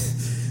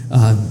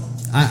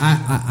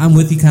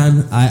with you,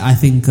 Con. I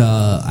think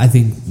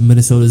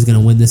Minnesota is going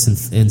to win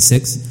this in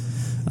 6,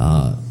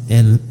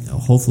 and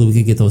hopefully we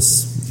can get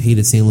those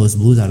hated St. Louis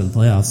Blues out of the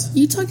playoffs.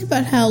 You talked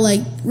about how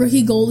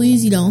rookie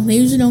goalies, they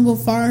usually don't go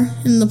far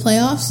in the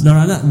playoffs. No,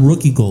 not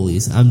rookie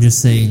goalies. I'm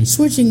just saying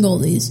switching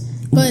goalies.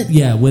 But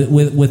yeah,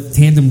 with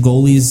tandem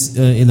goalies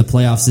in the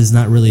playoffs is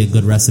not really a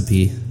good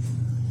recipe,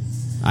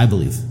 I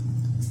believe.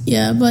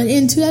 Yeah, but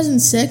in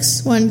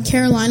 2006, when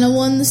Carolina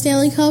won the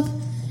Stanley Cup,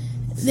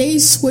 they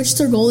switched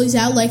their goalies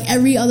out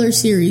every other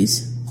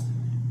series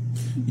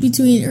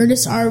between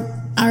Ernest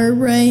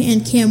Arbre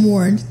and Cam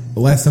Ward. The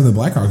last time the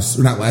Blackhawks,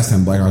 or not last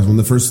time Blackhawks, when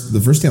the first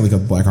Stanley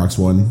Cup Blackhawks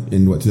won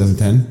in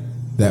 2010,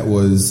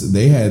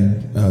 they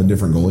had a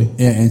different goalie.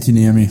 Yeah, Antti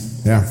Niemi.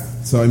 Yeah,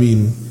 so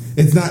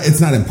it's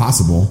not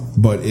impossible,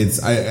 but it's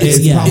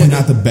probably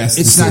not the best.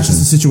 It's decision. not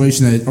just a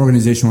situation that an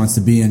organization wants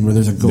to be in where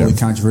there's a goalie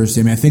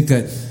controversy. I think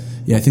that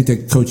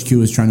Coach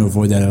Q is trying to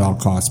avoid that at all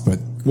costs, but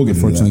we'll get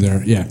unfortunately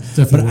there. Yeah,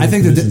 but I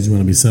think that you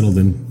want to be settled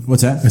in.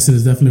 What's that? I said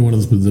it's definitely one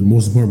of the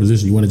most important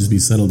positions. You want to just be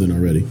settled in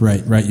already.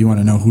 Right. You want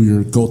to know who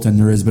your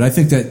goaltender is, but I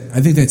think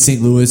that St.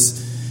 Louis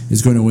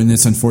is going to win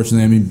this.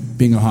 Unfortunately,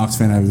 being a Hawks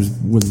fan, I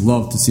would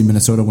love to see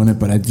Minnesota win it,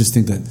 but I just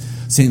think that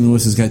St.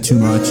 Louis has got too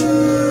much.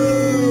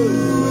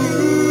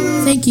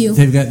 Thank you.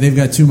 They've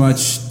got too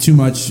much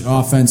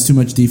offense, too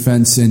much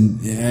defense, and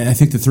I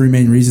think the 3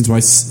 main reasons why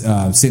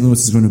St. Louis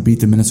is going to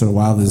beat the Minnesota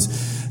Wild is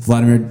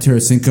Vladimir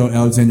Tarasenko,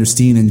 Alexander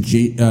Steen, and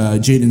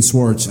Jaden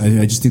Schwartz.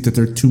 I just think that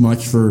they're too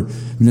much for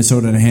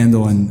Minnesota to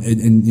handle, and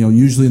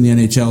usually in the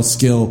NHL,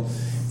 skill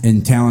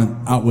and talent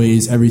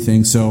outweighs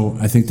everything. So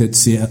I think that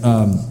St.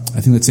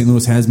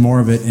 Louis has more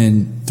of it,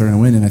 and they're going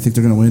to win. And I think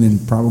they're going to win in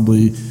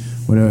probably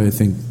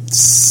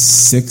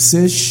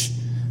 6-ish.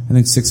 I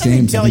think 6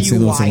 games. I think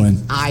St. Louis will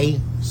win. I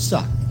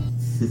suck.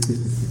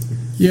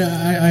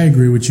 Yeah, I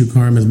agree with you,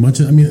 Carm. As much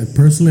as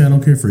personally, I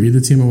don't care for either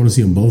team. I want to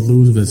see them both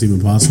lose if that's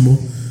even possible.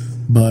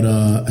 But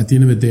at the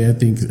end of the day, I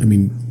think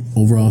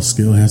overall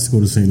skill has to go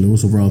to St.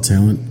 Louis, overall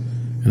talent,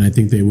 and I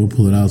think they will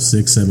pull it out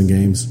 6-7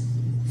 games.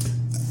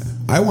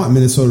 I want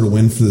Minnesota to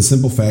win for the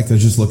simple fact I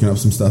was just looking up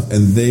some stuff,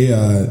 and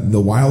the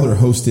Wild are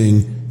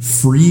hosting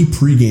free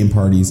pregame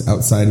parties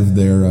outside of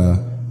their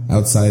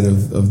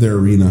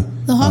arena.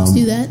 The Hawks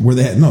do that. Where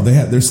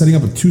they're setting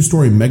up a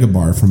 2-story mega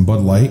bar from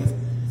Bud Light,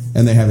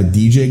 and they have a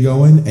DJ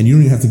going, and you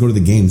don't even have to go to the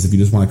games if you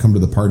just want to come to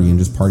the party and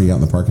just party out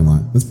in the parking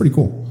lot. That's pretty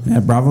cool. Yeah,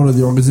 bravo to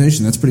the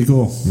organization. That's pretty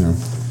cool. Yeah.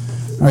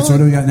 All right, so what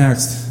do we got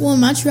next? Well, in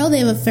Montreal, they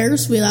have a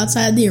Ferris wheel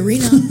outside the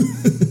arena.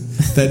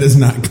 That does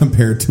not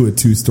compare to a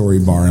 2-story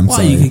bar. I'm Well,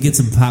 sorry. you could get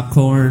some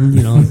popcorn,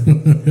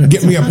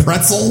 Get me a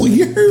pretzel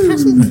here. Have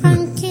some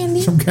cotton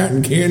candy. Some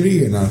cotton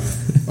candy and a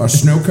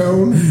snow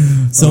cone.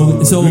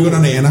 So do we go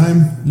down to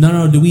Anaheim?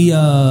 No, do we?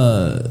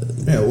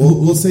 Yeah,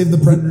 we'll save the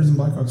Predators and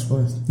Blackhawks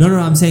for last. No,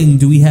 I'm saying,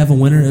 do we have a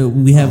winner?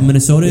 We have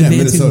Minnesota Yeah,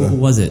 advancing. Minnesota.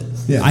 What was it?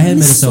 Yeah. I had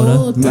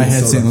Minnesota. I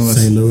had St. Louis.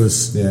 St.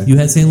 Louis. Yeah. You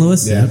had St.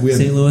 Louis? Yeah, we had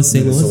St. Louis.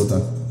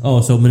 Minnesota.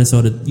 Oh, so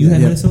Minnesota. You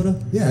had Yeah. Minnesota?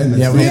 Yeah, and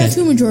Yeah, We we got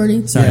two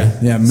majority. Sorry.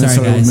 Yeah, Minnesota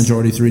Sorry, guys.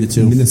 majority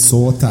 3-2.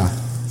 Minnesota.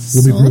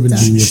 We'll be proven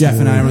Minnesota. genius. Chef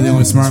and I were the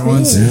only smart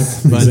ones,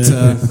 but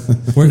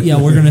We're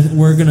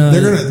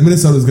gonna.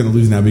 Minnesota's gonna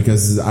lose now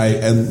because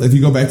and if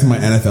you go back to my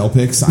NFL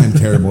picks, I'm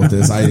terrible at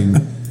this.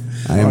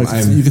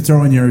 you could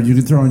throw in your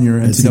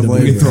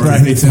NCAA You can throw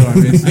bracket too. I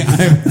mean,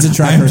 it's a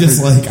track I'm record.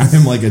 just like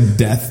I'm like a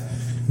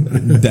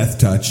death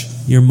touch.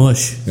 You're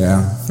mush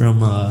Yeah,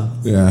 from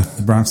yeah.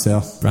 Bronx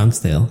Tale. Bronx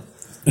Tale.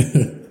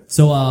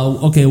 So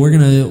okay, we're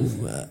gonna.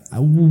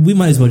 We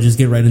might as well just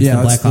get right into the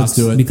let's Blackhawks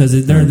do it.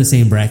 because they're in the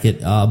same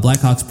bracket.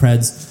 Blackhawks,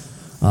 Preds.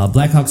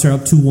 Blackhawks are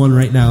up 2-1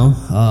 right now.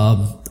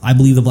 I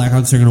believe the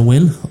Blackhawks are going to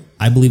win.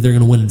 I believe they're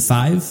going to win in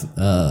 5.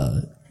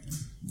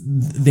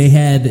 They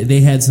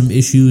had some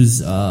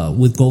issues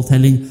with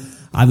goaltending,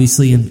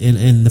 obviously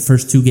in the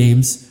first 2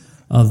 games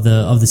of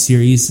the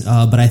series,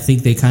 but I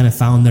think they kind of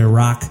found their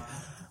rock.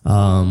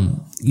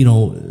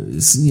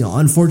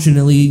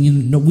 Unfortunately,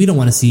 we don't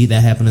want to see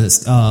that happen to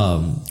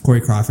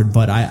Corey Crawford,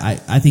 but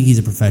I think he's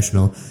a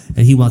professional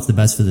and he wants the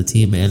best for the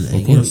team, and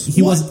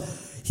he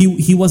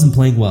wasn't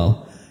playing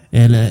well.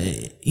 And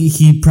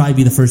he'd probably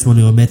be the first one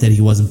to admit that he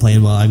wasn't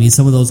playing well. I mean,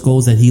 some of those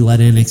goals that he let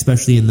in,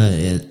 especially at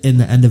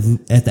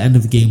the end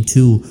of game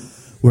 2,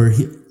 where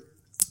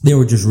they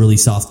were just really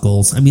soft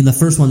goals. I mean, the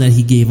first one that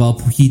he gave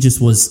up, he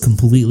just was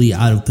completely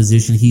out of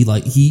position. He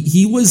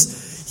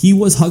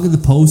was hugging the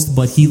post,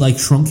 but he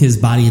shrunk his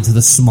body into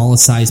the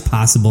smallest size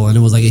possible, and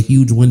it was like a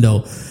huge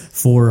window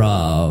for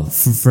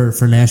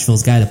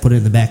Nashville's guy to put it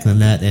in the back of the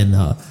net, and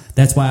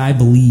that's why I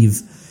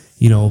believe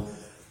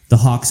the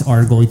Hawks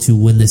are going to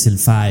win this in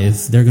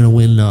 5. They're going to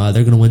win. They're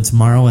going to win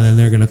tomorrow, and then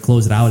they're going to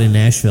close it out in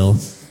Nashville.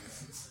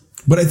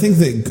 But I think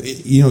that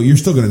you're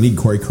still going to need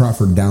Corey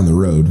Crawford down the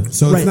road,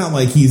 so it's not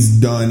like he's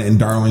done and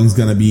Darling's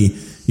going to be.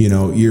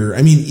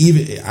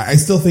 I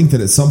still think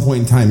that at some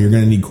point in time you're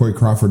going to need Corey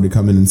Crawford to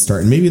come in and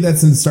start, and maybe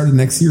that's in the start of the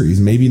next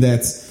series. Maybe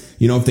that's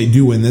if they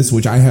do win this,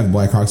 which I have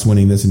Blackhawks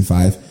winning this in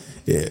 5.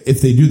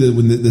 If they do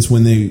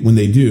when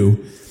they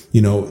do,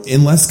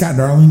 unless Scott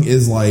Darling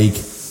is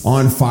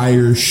on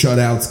fire,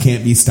 shutouts,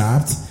 can't be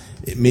stopped,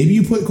 maybe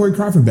you put Corey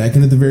Crawford back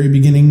in at the very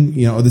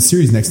beginning, of the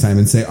series next time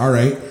and say, all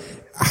right,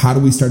 how do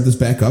we start this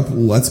back up?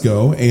 Let's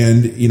go.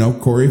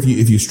 And, Corey,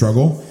 if you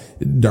struggle,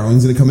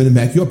 Darling's going to come in and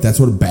back you up. That's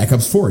what a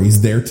backup's for.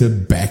 He's there to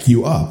back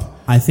you up.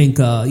 I think,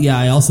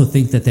 I also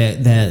think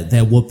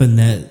that whooping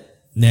that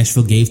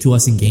Nashville gave to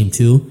us in game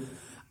 2,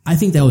 I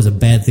think that was a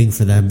bad thing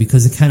for them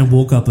because it kind of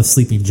woke up a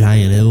sleeping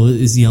giant. It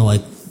was,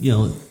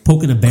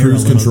 poking a bear.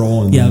 Cruise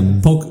control.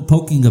 And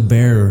poking a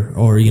bear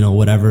or,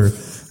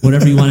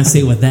 whatever you want to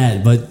say with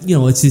that. But,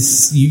 it's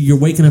just, you're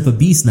waking up a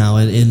beast now.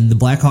 And the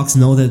Blackhawks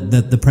know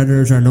that the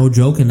Predators are no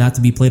joke and not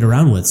to be played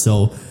around with.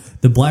 So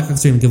the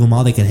Blackhawks are going to give them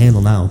all they can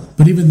handle now.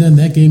 But even then,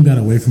 that game got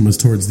away from us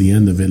towards the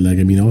end of it.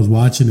 I was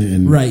watching it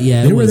and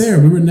they were there.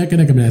 We were neck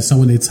and neck. I saw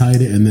when they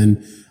tied it and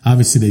then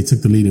obviously they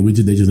took the lead and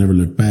they just never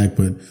looked back.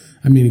 But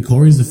in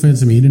Corey's defense,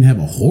 he didn't have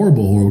a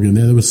horrible game.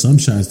 There was some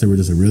shots that were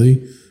just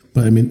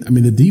but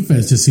the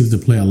defense just seems to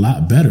play a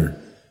lot better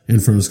in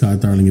front of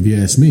Scott Darling, if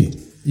you ask me.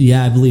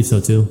 Yeah, I believe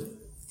so too.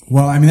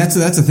 Well, that's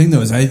the thing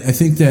though, is I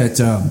think that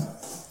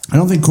I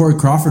don't think Corey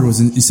Crawford was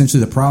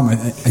essentially the problem.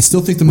 I still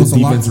think the most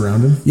defense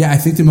around him. Yeah, I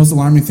think the most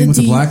alarming thing with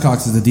the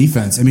Blackhawks is the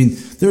defense.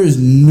 There is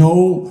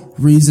no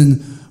reason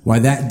why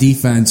that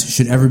defense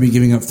should ever be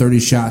giving up 30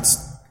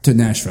 shots to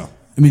Nashville.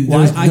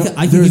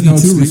 I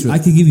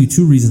could give you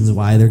 2 reasons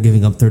why they're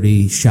giving up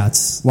 30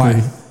 shots.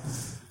 Why?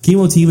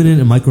 Kimmo Timonen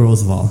and Michael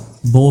Roosevelt.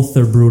 Both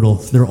are brutal.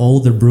 They're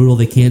old. They're brutal.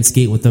 They can't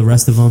skate with the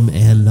rest of them.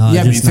 And but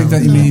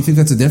you think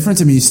that's a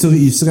difference? You still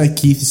got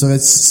Keith. You still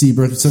got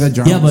Seabrook. You still got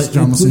John. Yeah, but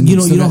Johnson, you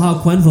know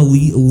how Quenneville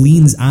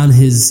leans on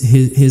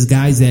his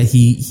guys that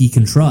he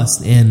can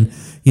trust, and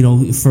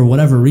for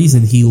whatever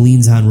reason he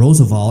leans on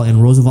Roosevelt,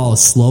 and Roosevelt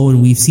is slow,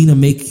 and we've seen him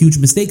make huge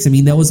mistakes.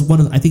 That was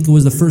I think it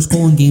was the first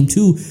goal in game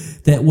 2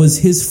 that was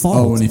his fault.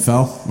 Oh, when he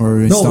fell or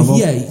he stumbled?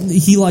 Yeah,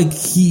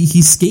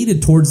 he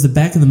skated towards the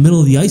back of the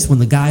middle of the ice when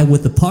the guy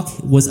with the puck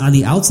was on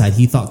the outside.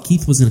 He thought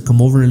Keith was going to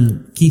come over,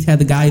 and Keith had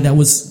the guy that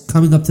was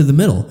coming up to the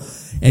middle,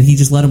 and he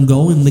just let him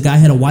go, and the guy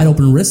had a wide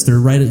open wrister.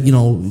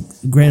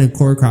 Granted,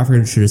 Corey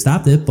Crawford should have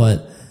stopped it,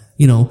 but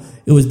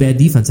it was bad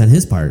defense on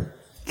his part.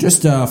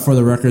 Just for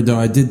the record, though,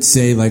 I did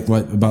say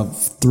about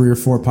 3 or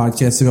 4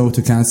 podcasts ago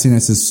to Constantine. I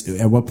says,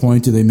 at what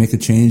point do they make a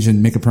change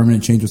and make a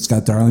permanent change with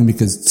Scott Darling?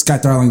 Because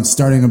Scott Darling,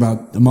 starting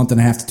about a month and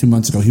a half to 2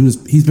 months ago,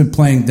 he's been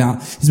playing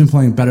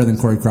better than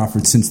Corey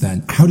Crawford since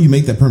then. How do you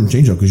make that permanent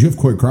change though? Because you have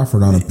Corey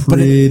Crawford on a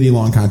pretty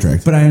long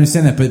contract. But I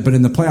understand that. But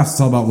in the playoffs,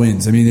 it's all about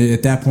wins. I mean,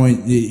 at that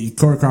point,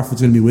 Corey Crawford's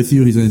going to be with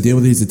you. He's going to deal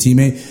with it. He's a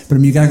teammate. But I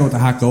mean, you got to go with the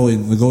hot goalie,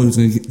 the goalie who's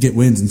going to get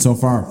wins. And so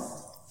far,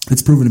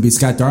 it's proven to be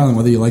Scott Darling,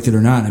 whether you like it or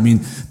not. I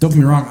mean, don't get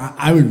me wrong.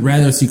 I would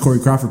rather see Corey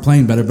Crawford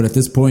playing better, but at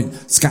this point,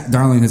 Scott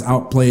Darling has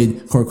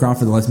outplayed Corey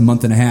Crawford the last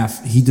month and a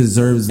half. He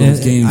deserves those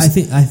games. I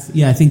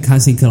think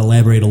Constantine could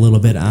elaborate a little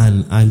bit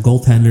on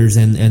goaltenders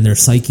and their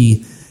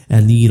psyche,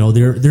 and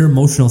their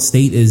emotional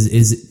state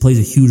plays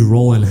a huge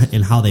role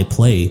in how they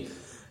play.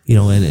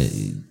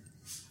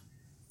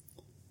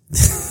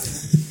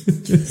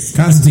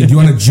 Constantine, do you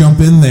want to jump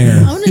in there?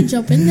 I want to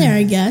jump in there,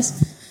 I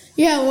guess.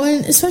 Yeah,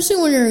 especially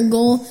when you're in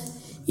goal.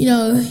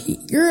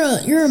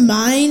 Your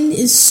mind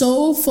is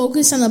so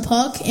focused on the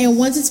puck, and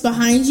once it's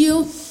behind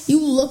you, you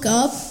look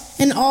up,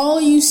 and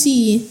all you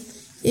see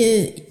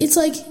it's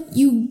like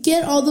you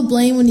get all the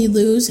blame when you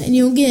lose, and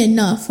you don't get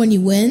enough when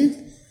you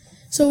win.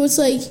 So it's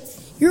like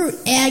you're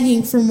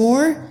agging for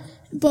more,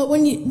 but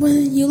when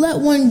you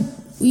let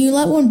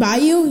one by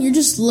you, you're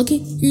just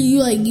looking. You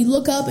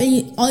look up,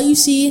 and all you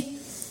see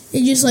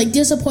is just like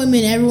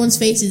disappointment in everyone's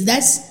faces.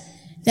 That's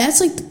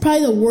like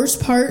probably the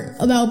worst part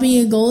about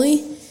being a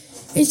goalie.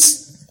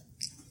 It's,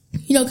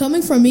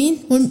 coming from me,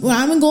 when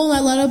I'm in goal and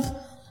I let up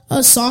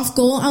a soft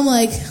goal, I'm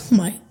like, oh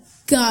my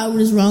God,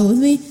 what is wrong with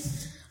me?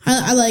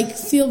 I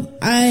feel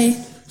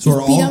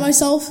beat on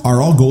myself. Are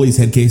all goalies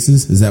head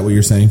cases? Is that what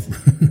you're saying?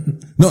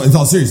 No, in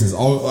all seriousness, are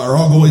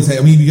all goalies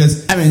head?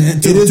 Because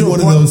it is one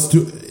of those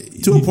two.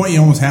 To a point, you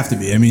almost have to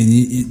be. I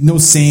mean, no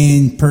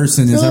sane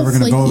person is ever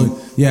going to go.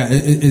 Yeah,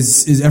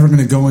 is ever going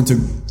to go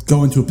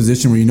into a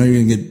position where you're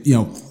going to get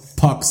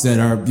pucks that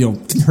are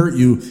can hurt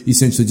you,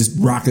 essentially just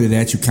rocketed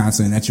at you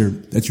constantly, and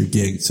that's your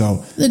gig.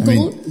 So the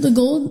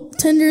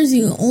goaltender is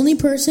the only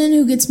person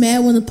who gets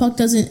mad when the puck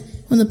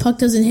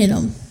doesn't hit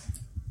him.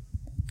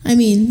 I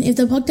mean, if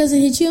the puck doesn't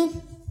hit you,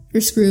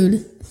 you're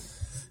screwed.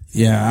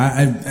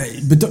 Yeah,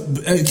 but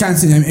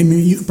Constantine, I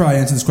mean, you could probably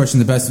answer this question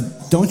the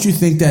best. Don't you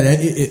think that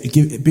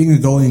being a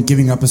goalie and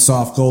giving up a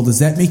soft goal, does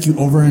that make you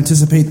over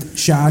anticipate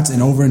shots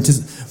and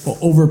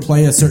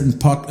overplay a certain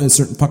puck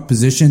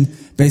position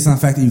based on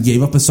the fact that you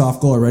gave up a soft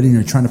goal already and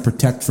you're trying to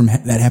protect from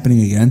that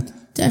happening again?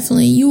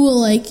 Definitely, you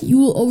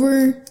will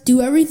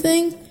overdo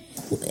everything,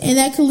 and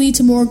that could lead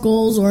to more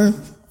goals, or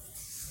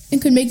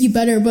it could make you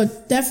better.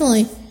 But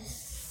definitely,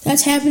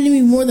 that's happened to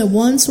me more than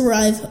once where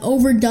I've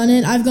overdone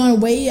it. I've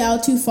gone way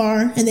out too far,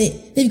 and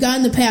they've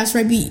gotten the pass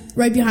right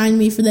behind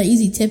me for that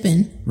easy tip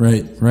in.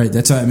 Right.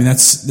 That's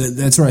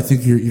where I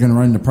think you're going to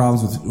run into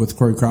problems with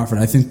Corey Crawford.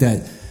 I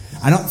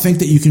don't think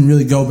that you can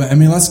really go back. I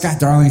mean, unless Scott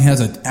Darling has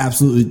an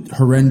absolutely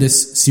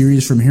horrendous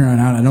series from here on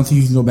out, I don't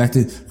think you can go back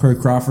to Corey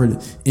Crawford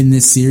in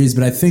this series.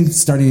 But I think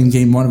starting in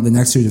game 1 of the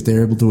next series, if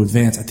they're able to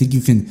advance, I think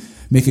you can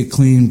make a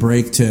clean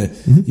break to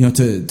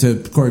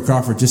Corey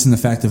Crawford, just in the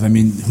fact of, I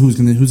mean, who's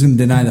going to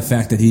deny the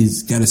fact that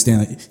he's got a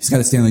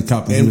Stanley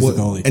Cup and he was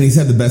the goalie, and he's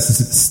had the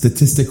best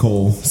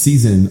statistical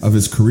season of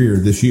his career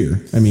this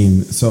year. I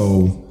mean,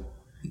 so.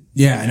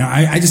 Yeah, no,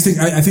 I just think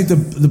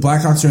the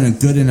Blackhawks are in a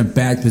good and a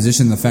bad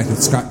position. The fact that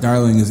Scott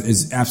Darling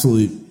is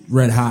absolutely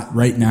red hot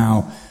right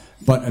now,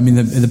 but I mean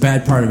the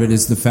bad part of it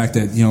is the fact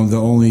that the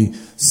only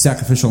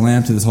sacrificial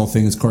lamb to this whole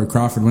thing is Corey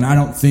Crawford. When I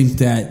don't think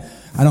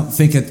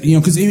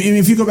because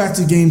if you go back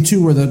to game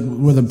 2 where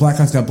the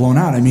Blackhawks got blown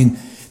out, I mean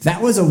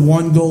that was a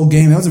 1-goal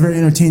game. That was a very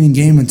entertaining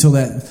game until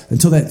they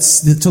went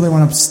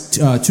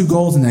up 2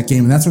 goals in that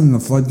game, and that's when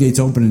the floodgates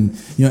opened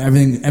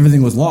and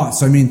everything was lost.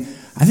 So I mean,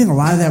 I think a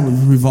lot of that was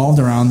revolved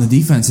around the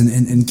defense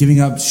and giving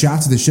up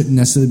shots that they shouldn't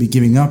necessarily be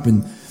giving up,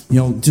 and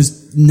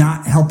just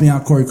not helping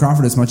out Corey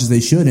Crawford as much as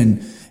they should.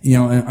 And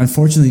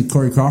unfortunately,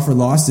 Corey Crawford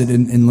lost it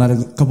and let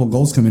a couple of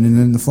goals come in, and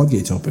then the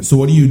floodgates open. So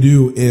what do you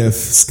do if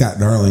Scott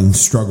Darling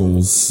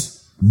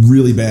struggles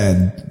really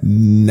bad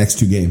next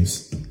 2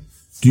 games?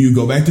 Do you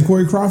go back to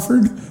Corey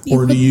Crawford,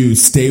 or do you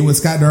stay with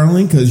Scott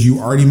Darling because you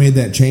already made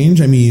that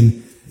change? I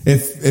mean,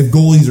 if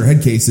goalies are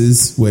head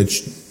cases,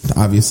 which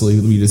obviously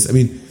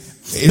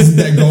isn't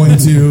that going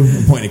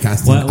to point at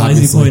Constantine? Why is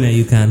he pointing at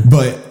you, Con?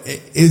 But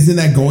isn't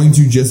that going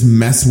to just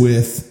mess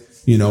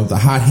with the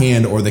hot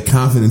hand or the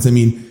confidence? I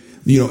mean,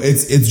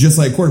 it's just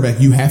like quarterback.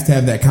 You have to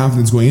have that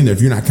confidence going in there.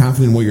 If you're not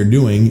confident in what you're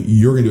doing,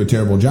 you're going to do a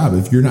terrible job.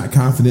 If you're not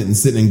confident in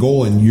sitting in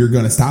goal and you're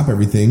going to stop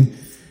everything,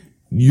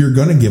 you're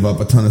going to give up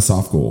a ton of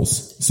soft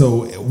goals.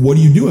 So what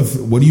do you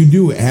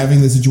do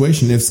having the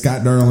situation if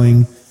Scott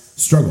Darling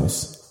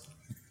struggles?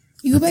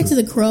 You go back to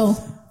the Crow.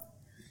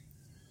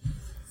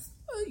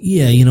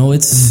 Yeah,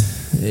 it's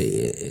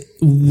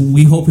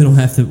we hope we don't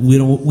have to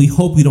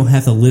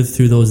live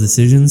through those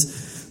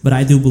decisions, but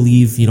I do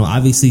believe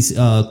obviously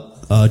Joel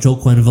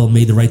Quenneville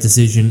made the right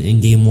decision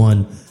in game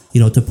 1,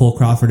 to pull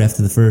Crawford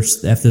after the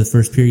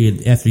first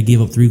period, after he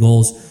gave up 3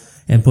 goals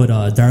and put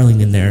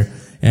Darling in there.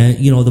 And,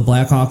 the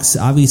Blackhawks,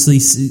 obviously,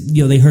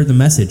 they heard the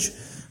message.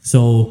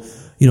 So,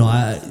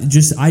 I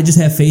just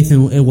have faith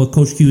in what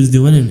Coach Q is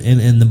doing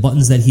and the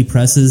buttons that he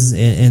presses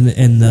and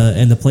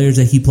the players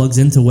that he plugs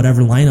into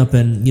whatever lineup.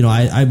 And,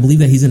 I believe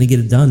that he's going to get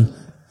it done.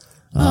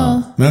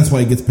 That's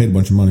why he gets paid a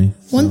bunch of money.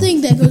 One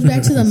thing that goes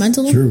back to the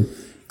mental. True.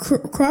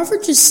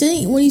 Crawford just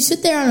sitting, when you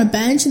sit there on a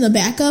bench in the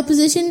backup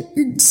position,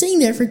 you're sitting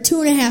there for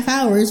 2.5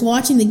 hours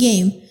watching the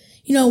game.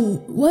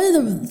 What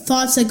are the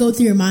thoughts that go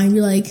through your mind?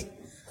 You're like,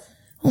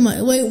 oh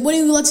my, wait, what are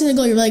you letting it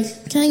go? You're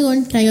like, can I go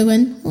in? Can I go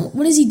in?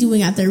 What is he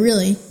doing out there?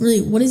 Really,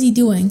 what is he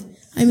doing?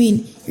 I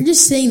mean, you're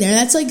just sitting there.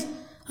 That's like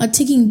a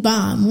ticking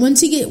bomb. When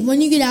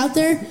you get out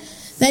there,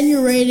 then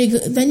you're ready to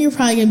go, then you're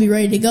probably going to be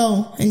ready to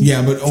go. And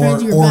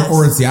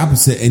or it's the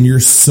opposite, and you're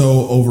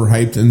so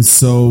overhyped and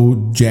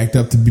so jacked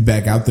up to be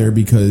back out there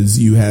because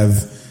you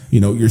have,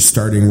 your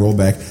starting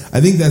rollback. I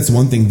think that's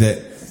one thing that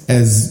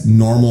as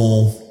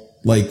normal,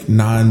 like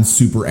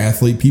non-super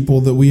athlete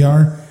people that we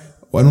are,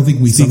 I don't think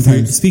we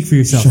speak for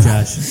yourself,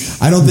 Josh.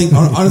 I don't think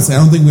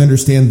we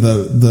understand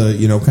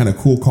the kind of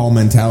cool call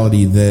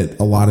mentality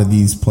that a lot of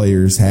these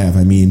players have.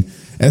 I mean,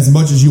 as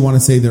much as you want to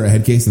say they're a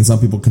head case and some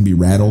people can be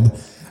rattled,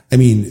 I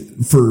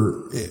mean,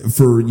 for a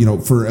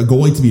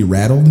goalie to be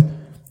rattled,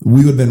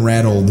 we would have been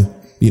rattled,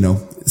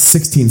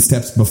 16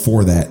 steps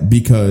before that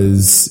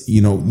because,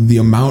 the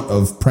amount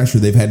of pressure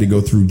they've had to go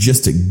through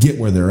just to get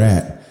where they're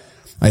at,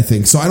 I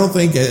think. So I don't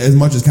think, as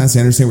much as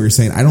Constantine, I understand what you're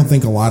saying, I don't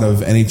think a lot of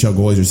NHL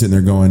goalies are sitting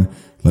there going,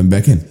 let him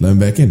back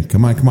in.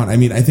 Come on. I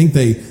mean, I think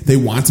they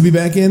want to be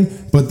back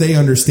in, but they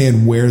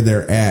understand where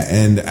they're at.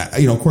 And,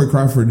 Corey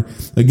Crawford,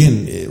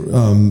 again,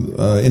 in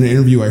an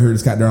interview, I heard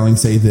Scott Darling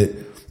say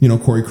that,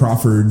 Corey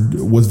Crawford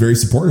was very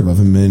supportive of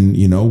him and,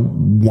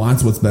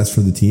 wants what's best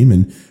for the team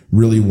and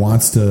really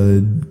wants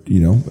to,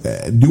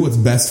 do what's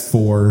best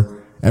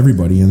for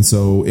everybody. And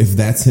so if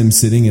that's him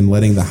sitting and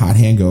letting the hot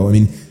hand go, I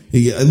mean,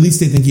 at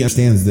least I think he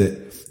understands that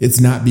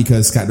it's not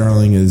because Scott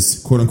Darling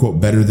is quote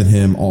unquote better than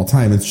him all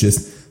time. It's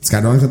just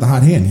Scott Darling's got the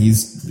hot hand.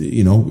 He's,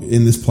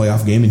 in this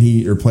playoff game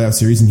or playoff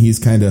series, and he's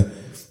kind of,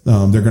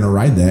 they're going to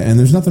ride that. And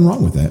there's nothing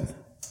wrong with that.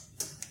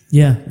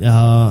 Yeah,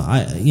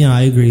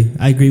 I agree.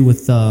 I agree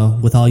with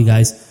all you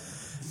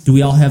guys. Do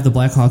we all have the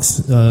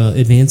Blackhawks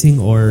advancing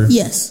or?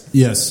 Yes.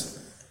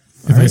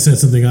 If I said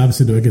something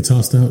opposite, do I get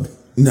tossed out?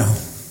 No.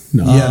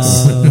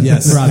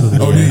 Yes. Probably.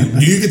 Oh,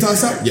 do you get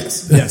tossed out?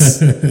 Yes.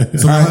 So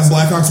we'll have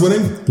Blackhawks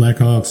winning?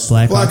 Blackhawks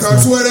winning!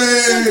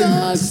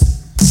 Blackhawks.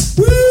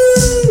 Woo!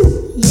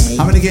 Yay.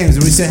 How many games?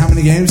 Did we say how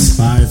many games?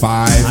 5.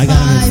 I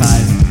got them in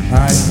 5. All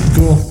right,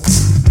 cool.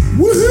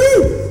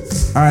 Woohoo!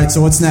 All right,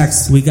 so what's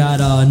next? We got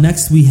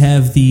next we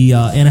have the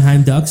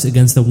Anaheim Ducks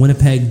against the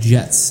Winnipeg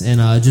Jets,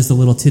 and just a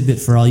little tidbit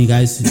for all you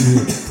guys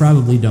who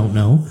probably don't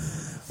know.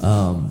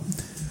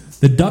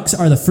 The Ducks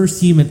are the first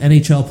team in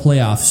NHL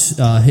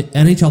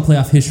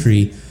playoff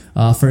history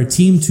for a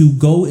team to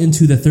go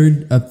into the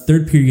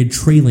third period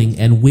trailing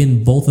and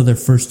win both of their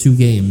first 2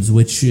 games,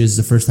 which is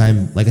the first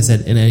time, like I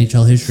said, in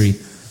NHL history.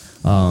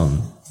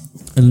 And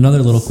another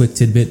little quick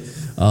tidbit.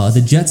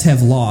 The Jets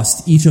have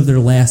lost each of their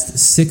last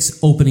 6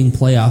 opening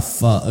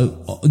playoff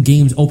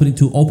games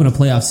to open a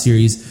playoff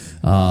series.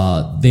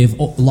 They've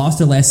lost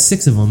their last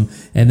 6 of them,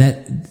 and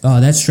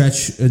that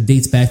stretch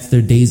dates back to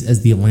their days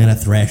as the Atlanta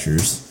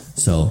Thrashers.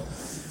 So,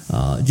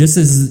 just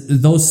as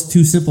those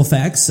 2 simple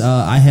facts,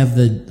 I have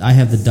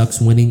the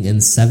Ducks winning in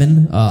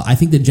 7. I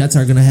think the Jets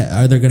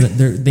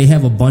they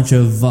have a bunch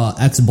of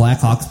ex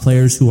Blackhawks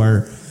players who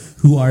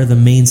are the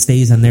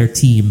mainstays on their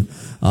team.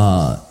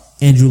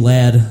 Andrew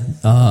Ladd,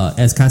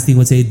 as Constantine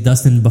would say,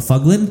 Dustin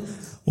Byfuglien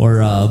or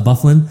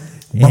Byfuglien,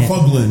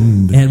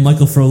 and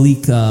Michael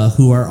Frolik,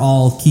 who are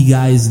all key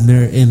guys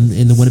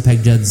in the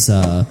Winnipeg Jets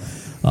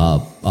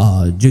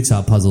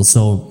jigsaw puzzle.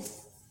 So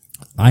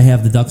I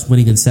have the Ducks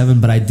winning in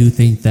 7, but I do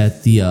think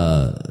that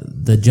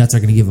the Jets are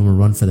going to give them a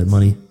run for their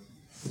money.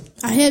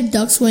 I have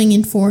Ducks winning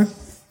in 4.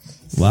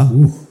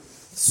 Wow,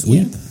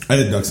 sweet. Yeah. I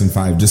had Ducks in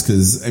 5 just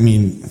because, I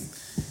mean,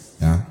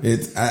 yeah,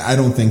 I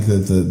don't think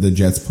that the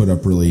Jets put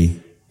up really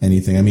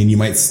anything. I mean, you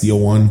might steal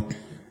one,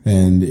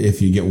 and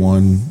if you get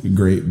one,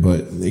 great,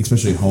 but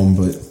especially at home.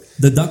 But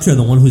the Ducks are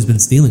the one who's been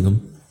stealing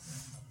them.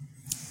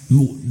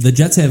 The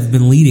Jets have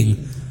been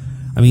leading.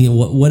 I mean,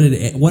 when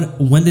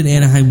did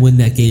Anaheim win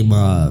that game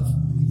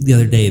the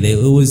other day?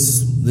 It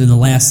was in the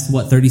last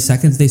 30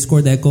 seconds they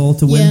scored that goal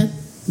to win.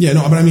 Yeah,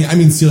 no, but I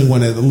mean stealing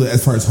one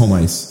as far as home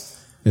ice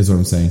is what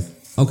I'm saying.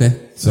 Okay,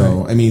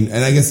 so right. I mean,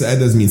 and I guess that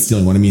doesn't mean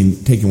stealing one. I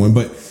mean taking one,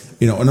 but.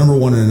 A number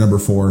 1 and a number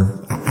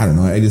 4. I don't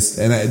know.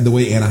 The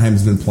way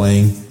Anaheim's been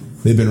playing,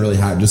 they've been really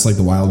hot, just like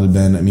the Wild have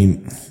been. I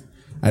mean,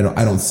 I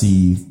don't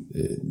see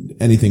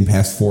anything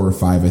past 4 or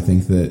 5. I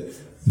think that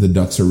the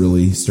Ducks are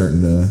really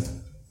starting to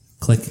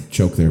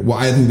choke there. Well,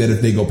 I think that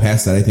if they go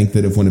past that, I think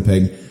that if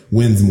Winnipeg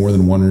wins more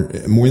than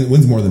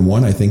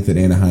one, I think that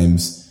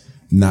Anaheim's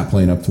not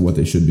playing up to what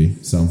they should be.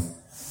 So,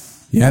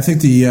 yeah, I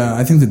think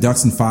the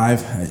Ducks in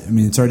 5. I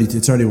mean, it's already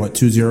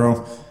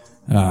 2-0.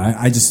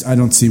 I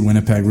don't see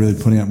Winnipeg really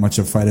putting up much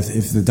of a fight.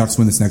 If the Ducks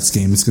win this next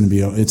game, it's going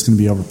to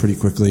be over pretty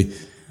quickly.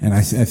 And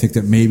I think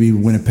that maybe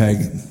Winnipeg,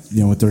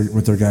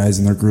 with their guys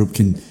and their group,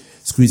 can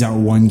squeeze out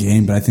one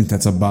game. But I think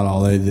that's about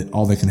all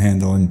they can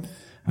handle. And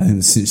I think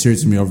the series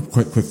is going to be over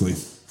quite quickly.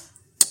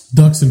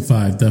 Ducks in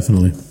 5,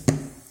 definitely.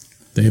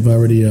 They've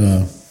already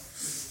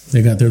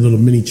they got their little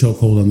mini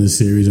chokehold on this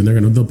series, and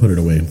they'll put it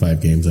away in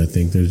 5 games. I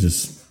think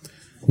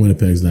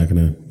Winnipeg's not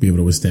going to be able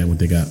to withstand what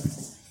they got.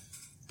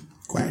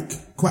 Quack,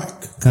 quack.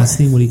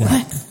 Constantine, what do you got?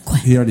 Quack,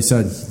 quack. He already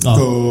said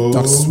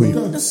Ducks sweep.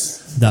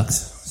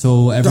 Ducks.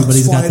 So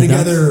everybody's Ducks got fly the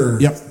together.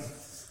 Yep.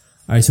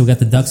 All right, so we got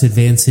the Ducks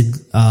advancing to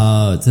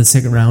the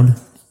second round.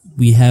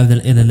 We have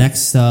in the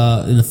next in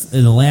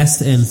the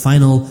last and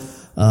final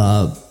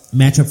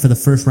matchup for the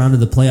first round of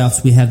the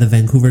playoffs. We have the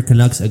Vancouver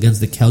Canucks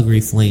against the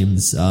Calgary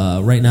Flames.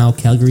 Right now,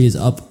 Calgary is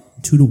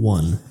up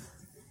 2-1.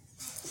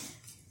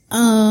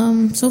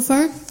 So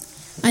far,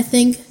 I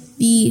think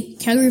the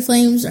Calgary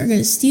Flames are going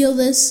to steal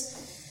this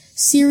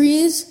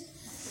series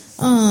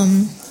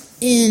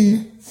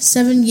in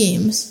 7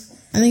 games.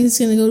 I think it's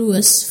going to go to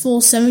a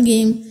full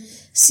 7-game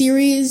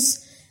series.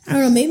 I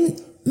don't know,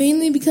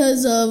 mainly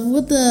because of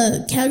what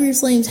the Calgary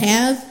Flames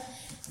have.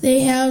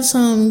 They have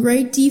some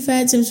great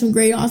defense and some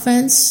great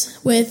offense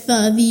with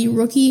the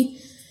rookie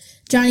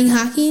Johnny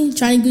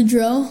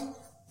Gaudreau,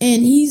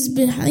 and he's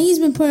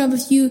been putting up a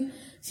few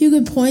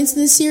good points in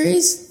this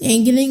series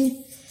and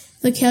getting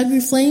the Calgary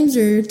Flames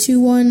their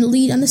 2-1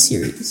 lead on the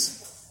series.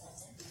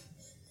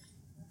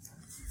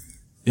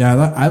 Yeah,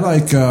 I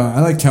like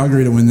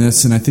Calgary to win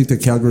this, and I think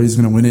that Calgary is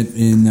going to win it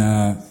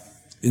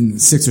in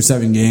 6 or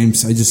 7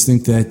 games. I just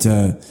think that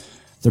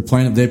they're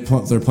playing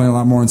a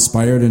lot more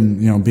inspired,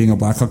 and being a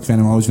Blackhawk fan,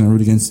 I'm always going to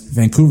root against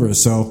Vancouver.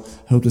 So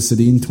I hope the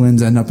Sedin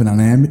twins end up in an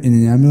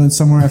ambulance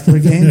somewhere after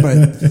a game.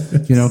 But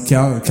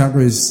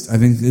Calgary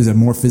is a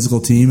more physical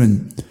team,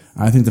 and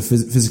I think the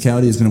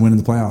physicality is going to win in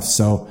the playoffs.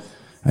 So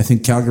I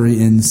think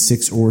Calgary in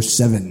 6 or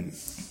 7.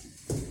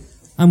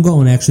 I'm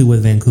going actually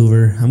with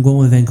Vancouver. I'm going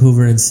with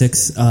Vancouver in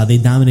 6. They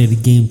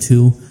dominated game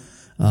 2.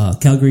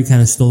 Calgary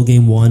kind of stole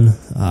game 1.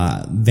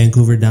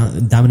 Vancouver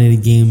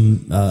dominated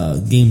game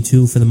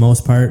 2 for the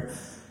most part.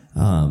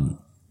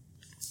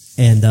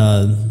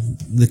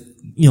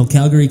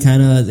 Calgary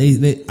kind of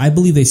I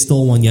believe they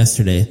stole one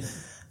yesterday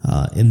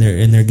in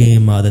their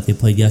game that they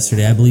played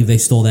yesterday. I believe they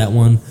stole that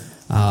one.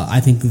 I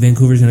think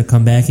Vancouver's going to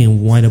come back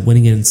and wind up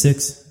winning it in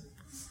 6.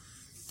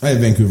 I have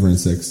Vancouver in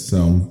 6,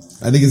 so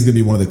I think it's going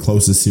to be one of the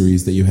closest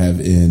series that you have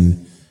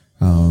in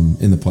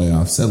the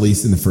playoffs, at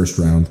least in the first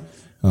round.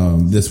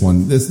 This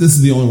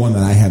is the only one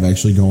that I have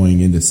actually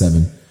going into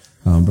 7,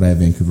 but I have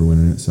Vancouver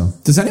winning it. So,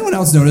 does anyone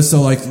else notice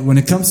though, like when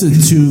it comes to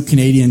 2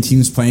 Canadian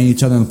teams playing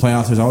each other in the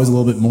playoffs, there's always a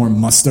little bit more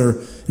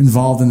muster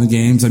involved in the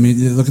games? I mean,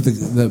 you look at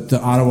the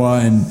Ottawa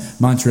and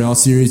Montreal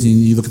series, and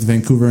you look at the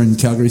Vancouver and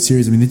Calgary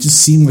series. I mean, it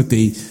just seemed like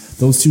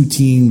those 2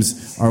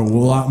 teams are a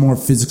lot more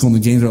physical, and the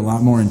games are a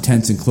lot more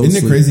intense and close.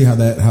 Isn't it crazy how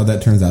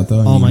that turns out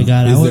though? My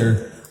God!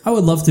 I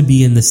would love to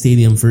be in the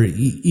stadium for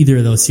either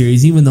of those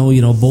series, even though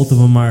both of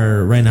them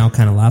are right now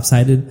kind of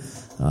lopsided.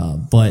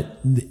 But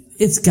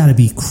it's got to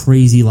be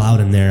crazy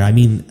loud in there. I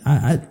mean,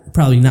 I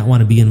probably not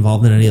want to be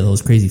involved in any of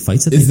those crazy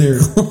fights. Is there?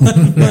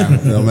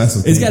 Don't mess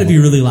with it's got to be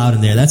really loud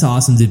in there. That's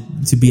awesome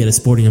to be at a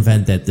sporting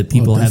event that the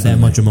people have that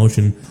much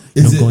emotion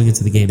going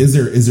into the game.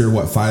 Is there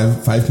what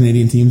 5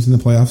 Canadian teams in the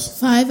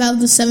playoffs? 5 out of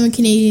the 7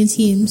 Canadian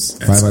teams.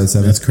 5 out of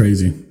 7. That's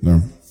crazy.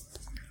 No.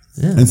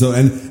 Yeah. And so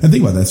and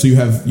think about that. So you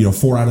have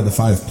 4 out of the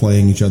 5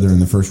 playing each other in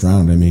the first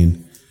round. I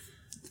mean,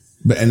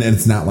 but and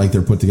it's not like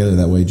they're put together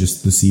that way.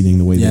 Just the seeding,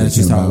 the way that it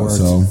came about.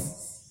 So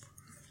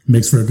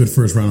makes for a good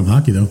first round of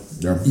hockey, though.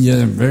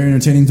 Yeah, very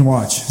entertaining to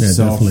watch. Yeah,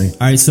 definitely. All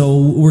right, so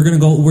we're gonna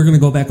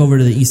go back over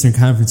to the Eastern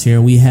Conference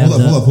here. We have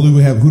hold up. Who do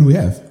we have?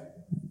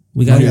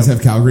 We got you guys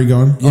have Calgary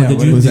going. Oh,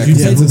 did you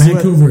say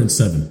Vancouver in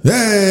 7?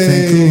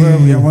 Hey, Vancouver.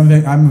 We got one.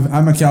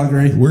 I'm a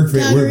Calgary. We're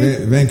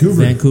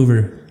Vancouver.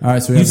 Vancouver. All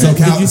right, so we have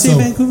Did you say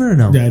Vancouver or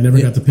no? Yeah, I never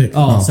got the pick.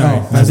 Oh, sorry.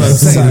 That's what I was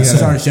saying.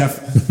 Sorry, chef.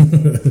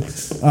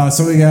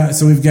 So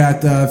we've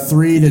got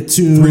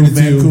 3-2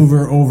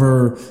 Vancouver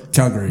over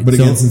Calgary. But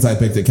again, since I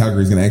picked it,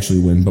 Calgary's going to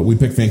actually win. But we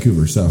picked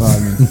Vancouver, so.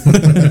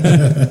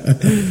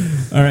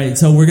 All right,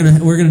 so we're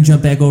gonna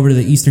jump back over to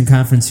the Eastern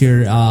Conference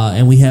here,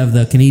 and we have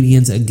the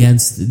Canadiens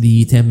against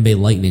the Tampa Bay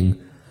Lightning.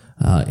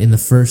 In the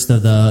first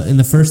of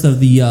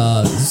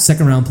the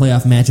second round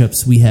playoff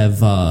matchups, we have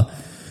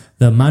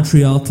the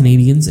Montreal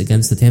Canadiens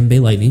against the Tampa Bay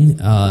Lightning,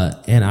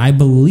 and I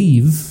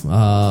believe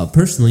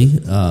personally,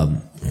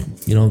 no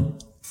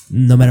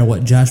matter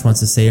what Josh wants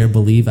to say or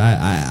believe,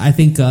 I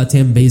think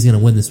Tampa Bay is gonna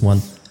win this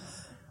one.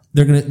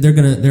 They're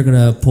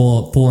gonna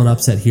pull an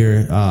upset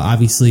here.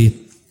 Obviously,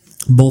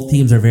 both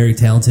teams are very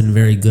talented and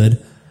very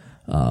good.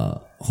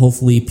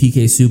 Hopefully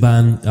PK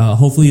Subban,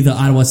 hopefully the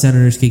Ottawa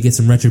Senators can get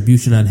some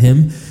retribution on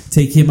him,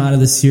 take him out of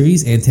the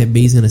series, and Tampa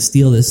Bay's going to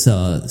steal this.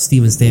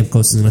 Steven Stamkos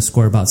is going to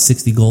score about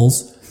 60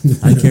 goals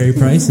on Carey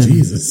Price. And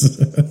Jesus.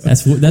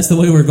 That's the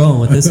way we're going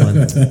with this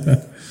one.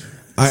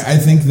 I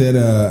think that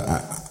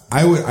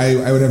I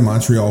would have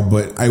Montreal,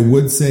 but I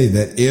would say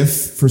that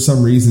if for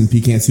some reason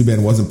PK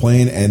Subban wasn't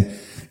playing and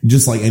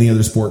just like any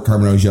other sport,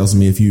 Carmen always yells at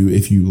me if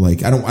you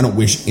like. I don't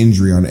wish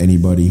injury on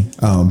anybody.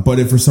 But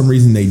if for some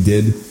reason they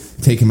did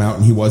take him out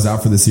and he was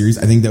out for the series,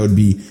 I think that would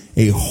be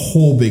a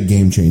whole big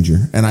game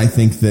changer. And I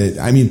think that,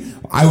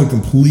 I would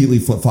completely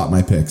flip flop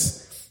my picks.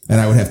 And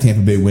I would have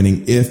Tampa Bay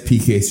winning if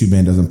PK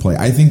Subban doesn't play.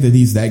 I think that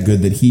he's that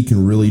good that he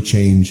can really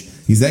change.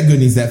 He's that good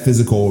and he's that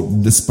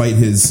physical despite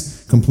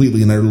his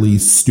completely and utterly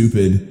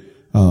stupid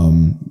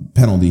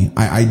penalty.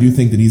 I do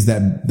think that he's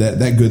that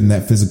good and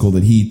that physical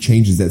that he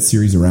changes that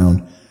series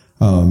around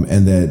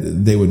and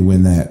that they would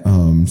win that.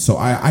 So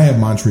I have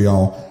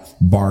Montreal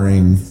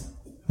barring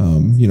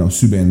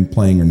Subban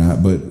playing or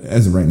not. But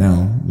as of right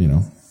now,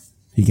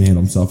 he can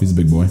handle himself. He's a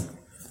big boy.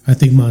 I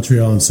think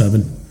Montreal in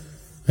 7.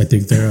 I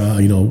think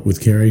they're, with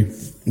Carey,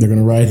 they're going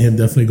to ride him.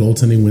 Definitely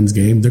goaltending wins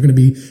game. They're going to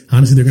be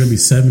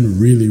 7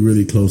 really,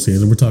 really close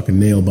games. And we're talking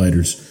nail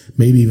biters,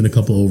 maybe even a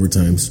couple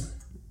overtimes.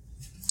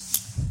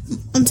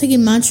 I'm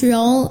taking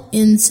Montreal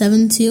in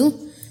 7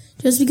 too,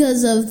 just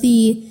because of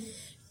the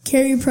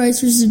Carey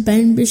Price versus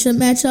Ben Bishop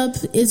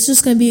matchup. It's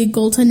just going to be a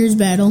goaltender's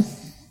battle.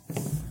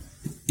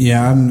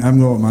 Yeah, I'm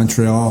going with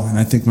Montreal, and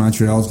I think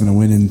Montreal is going to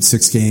win in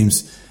 6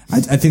 games. I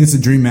think it's a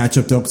dream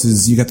matchup though,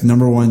 because you got the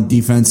number 1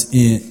 defense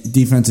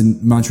in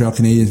Montreal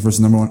Canadiens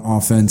versus number 1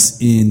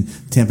 offense in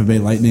Tampa Bay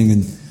Lightning,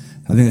 and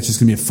I think it's just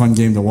gonna be a fun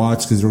game to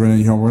watch because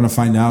we're gonna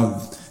find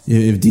out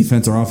if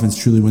defense or offense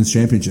truly wins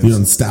championships. The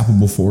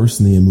unstoppable force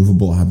and the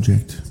immovable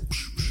object.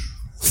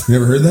 You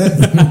never heard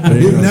that?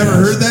 You've never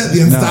heard that?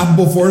 The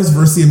unstoppable force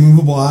versus the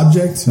immovable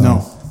object?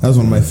 No. That was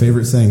one of my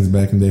favorite sayings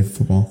back in the day of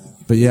football.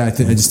 But yeah, I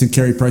just think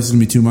Carey Price is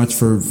going to be too much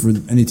for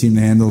any team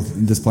to handle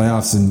in this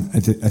playoffs, and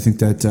I think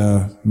that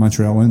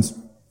Montreal wins.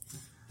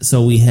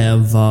 So we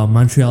have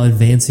Montreal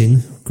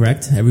advancing,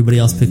 correct? Everybody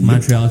else picked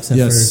Montreal except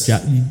for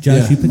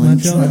Josh. You picked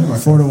Montreal?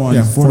 4-1.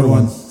 Yeah,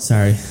 4-1.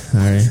 Sorry,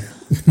 all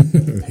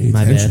right,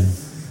 my bad.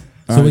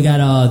 So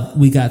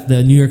we got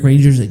the New York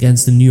Rangers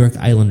against the New York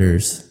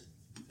Islanders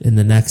in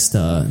the next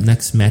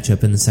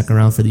matchup in the second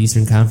round for the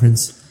Eastern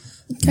Conference.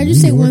 Can I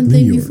just say one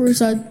thing before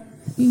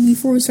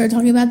we start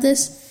talking about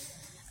this?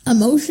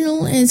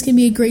 Emotional, and it's gonna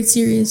be a great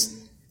series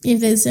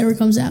if this ever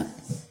comes out.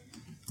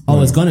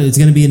 Oh, it's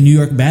gonna be a New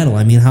York battle.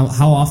 I mean, how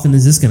often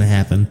is this gonna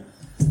happen?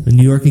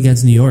 New York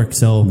against New York.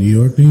 So New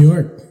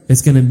York.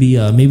 It's gonna be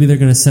maybe they're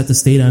gonna set the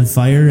state on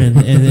fire, and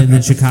then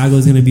Chicago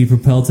is gonna be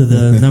propelled to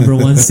the number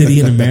 1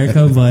 city in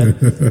America. But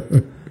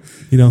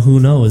who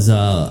knows?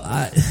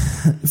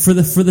 For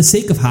the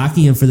sake of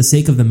hockey and for the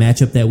sake of the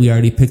matchup that we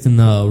already picked in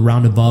the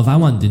round above, I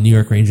want the New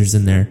York Rangers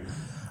in there.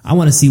 I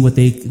want to see what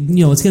they,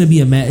 it's going to be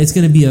a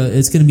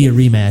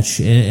rematch,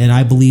 and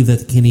I believe that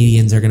the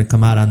Canadians are going to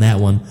come out on that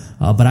one.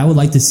 But I would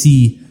like to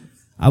see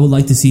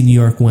New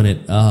York win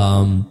it.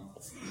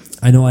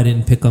 I know I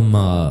didn't pick them.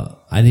 I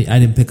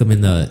didn't pick them in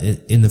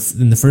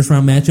the first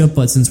round matchup,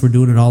 but since we're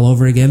doing it all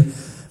over again,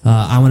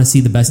 I want to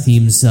see the best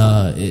teams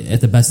at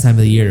the best time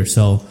of the year.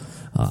 So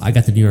I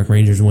got the New York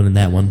Rangers winning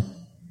that one.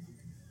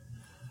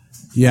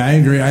 Yeah, I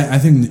agree. I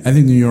think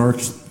New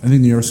York's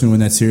going to win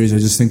that series. I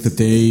just think that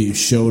they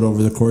showed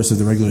over the course of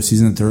the regular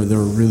season that they're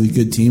a really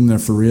good team. They're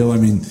for real. I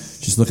mean,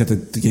 just look at the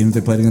game that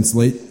they played against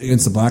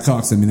the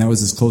Blackhawks. I mean, that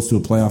was as close to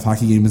a playoff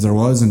hockey game as there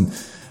was, and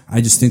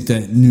I just think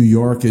that New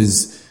York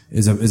is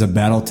a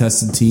battle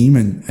tested team,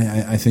 and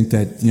I think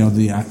that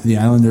the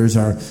Islanders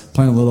are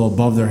playing a little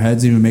above their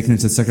heads, even making it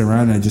to the second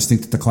round. And I just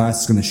think that the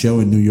class is going to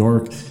show in New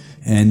York,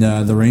 and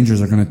the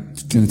Rangers are going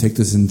to take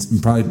this in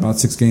probably about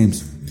 6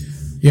 games.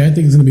 Yeah, I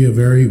think it's going to be a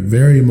very,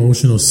 very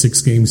emotional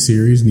 6-game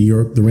series. New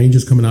York, the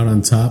Rangers coming out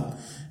on top.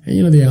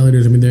 And, the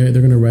Islanders, I mean, they're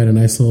going to write a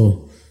nice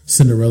little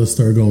Cinderella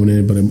story going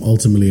in. But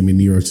ultimately, I mean,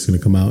 New York's just going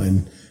to come out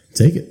and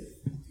take it.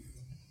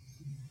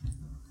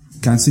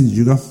 Constantine, did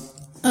you go?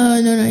 No,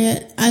 not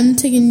yet. I'm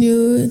taking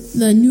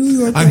the New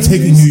York I'm Rangers.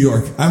 taking New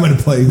York. I'm going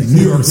to play.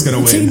 New York's going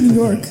to win. Taking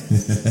New York.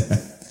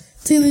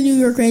 Taking the New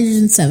York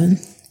Rangers in 7.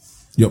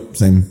 Yep,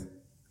 same.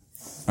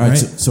 All right,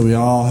 so we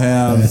all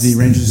have the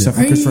Rangers except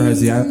for Christopher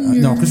has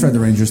Christopher had the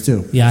Rangers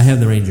too. Yeah, I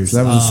have the Rangers. So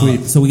that was a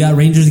sweep. So we got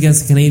Rangers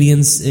against the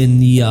Canadians in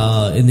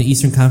the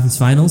Eastern Conference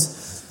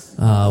Finals.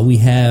 We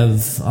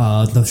have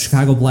the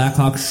Chicago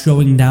Blackhawks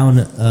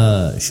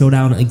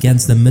showdown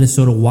against the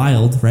Minnesota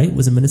Wild. Right?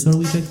 Was it Minnesota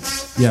we picked?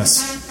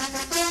 Yes.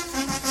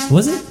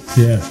 Was it?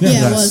 Yeah,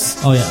 It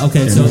was. Oh yeah.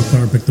 Okay. So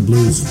Carr picked the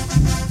Blues.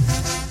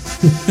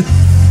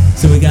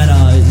 So we got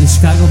the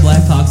Chicago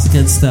Blackhawks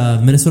against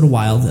Minnesota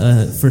Wild,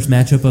 first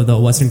matchup of the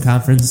Western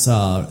Conference,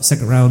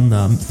 second round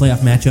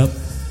playoff matchup.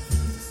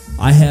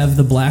 I have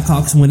the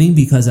Blackhawks winning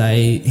because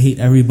I hate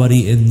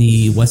everybody in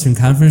the Western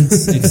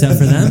Conference except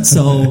for them.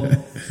 So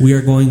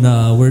we're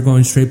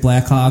going straight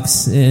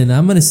Blackhawks, and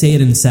I'm going to say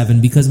it in 7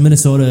 because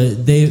Minnesota,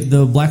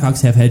 the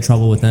Blackhawks have had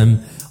trouble with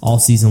them all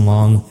season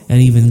long,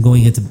 and even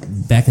going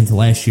back into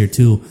last year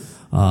too.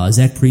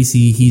 Zach Parise,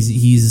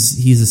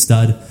 he's a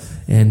stud.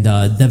 And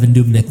Devin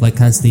Dubnyk, like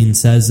Constantine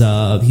says,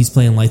 he's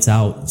playing lights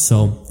out.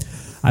 So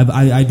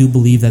I do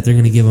believe that they're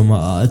going to give him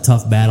a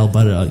tough battle,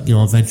 but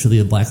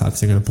eventually the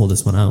Blackhawks are going to pull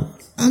this one out.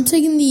 I'm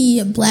taking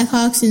the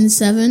Blackhawks in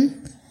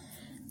 7.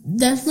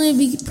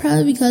 Definitely,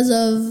 probably because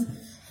of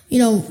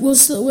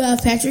we'll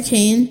have Patrick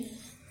Kane.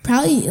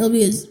 Probably it'll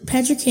be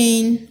Patrick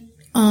Kane,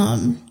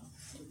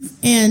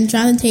 and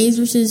Jonathan Taves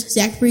versus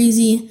Zach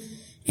Breezy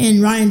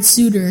and Ryan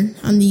Suter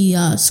on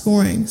the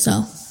scoring.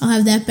 So I'll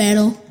have that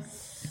battle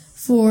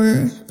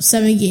for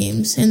 7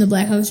 games, and the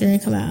Blackhawks are going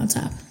to come out on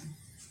top.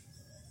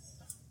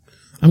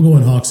 I'm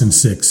going Hawks in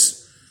 6.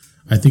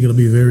 I think it'll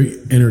be a very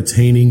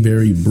entertaining,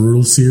 very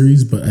brutal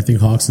series, but I think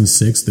Hawks in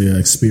 6, the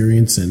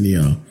experience and the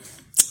I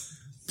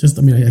just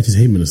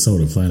hate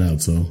Minnesota flat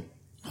out. So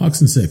Hawks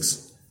in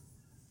 6.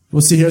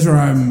 Well, see, here's where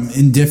I'm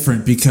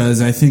indifferent,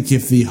 because I think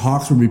if the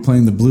Hawks would be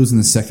playing the Blues in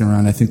the second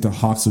round, I think the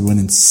Hawks would win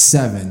in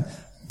 7.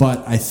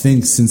 But I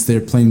think since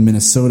they're playing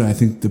Minnesota, I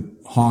think the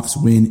Hawks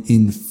win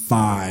in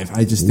 5.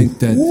 I just think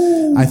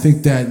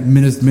that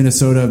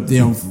Minnesota,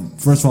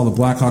 first of all,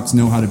 the Blackhawks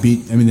know how to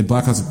beat. I mean, the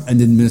Blackhawks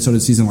ended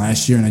Minnesota's season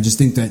last year, and I just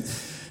think that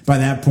by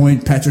that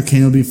point, Patrick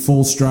Kane will be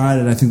full stride,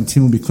 and I think the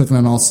team will be clicking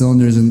on all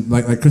cylinders. And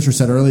like Christopher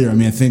said earlier, I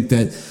mean, I think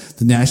that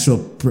the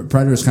Nashville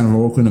Predators kind of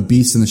awoken a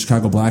beast in the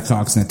Chicago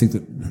Blackhawks, and I think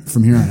that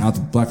from here on out,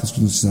 the Blackhawks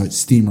are just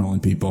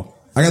steamrolling people.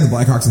 I got the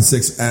Blackhawks in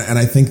 6, and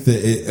I think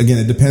that,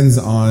 it depends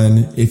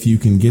on if you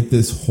can get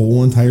this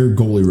whole entire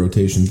goalie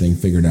rotation thing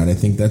figured out. I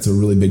think that's a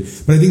really big,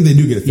 but I think they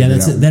do get it figured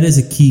out. That is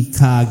a key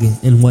cog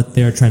in what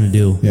they're trying to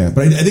do. Yeah,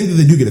 but I think that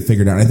they do get it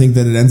figured out. I think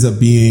that it ends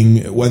up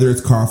being, whether it's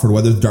Crawford,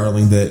 whether it's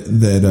Darling, that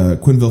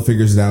Quenneville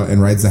figures it out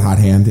and rides the hot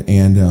hand,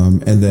 and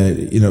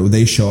that,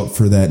 they show up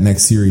for that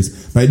next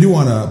series. But I do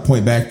want to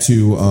point back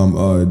to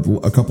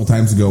a couple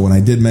times ago when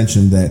I did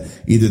mention that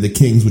either the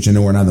Kings, which I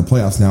know are not in the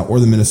playoffs now, or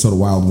the Minnesota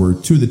Wild were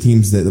two of the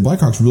teams that the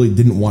Blackhawks really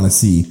didn't want to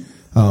see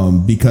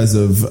because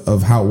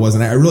of how it was.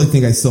 And I really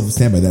think I still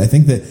stand by that. I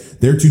think that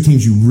they're two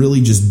teams you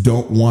really just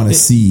don't want to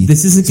see.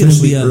 This isn't going to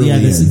be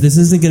this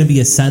isn't going to be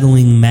a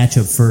settling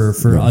matchup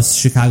for us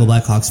Chicago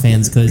Blackhawks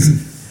fans, because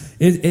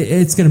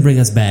it's going to bring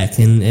us back.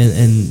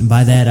 And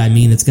by that, I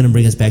mean it's going to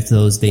bring us back to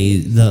those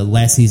days, the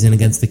last season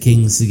against the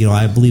Kings.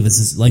 I believe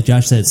it's, like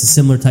Josh said, it's a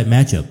similar type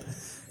matchup.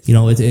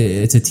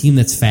 It's a team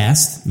that's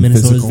fast.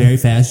 Minnesota's very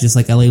fast, just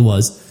like LA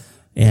was.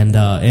 And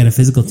a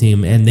physical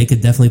team, and they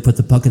could definitely put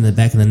the puck in the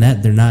back of the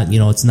net. They're not,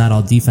 it's not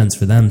all defense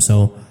for them.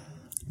 So,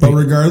 but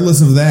regardless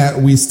of that,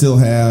 we still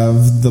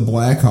have the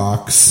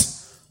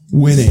Blackhawks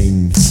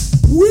winning.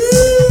 Woo!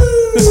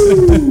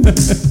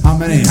 How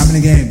many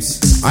games?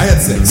 I had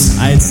 6.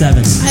 I had 7.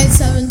 I had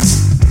 7.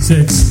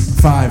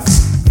 6. 5.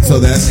 So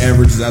that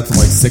averages out to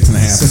like 6.5.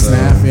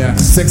 6.5, yeah.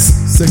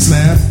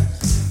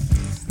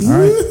 6.5. All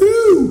right.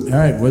 Woo-hoo! All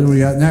right. What do we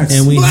got next?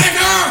 And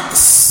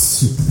Blackhawks.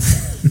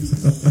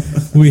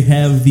 We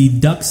have the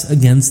Ducks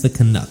against the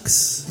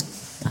Canucks.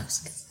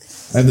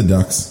 I have the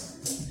Ducks.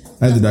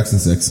 I have the Ducks in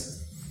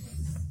 6.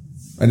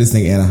 I just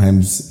think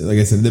Anaheim's, like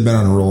I said, they've been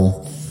on a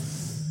roll.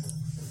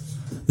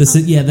 The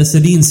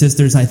Sedin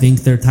sisters, I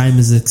think their time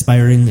is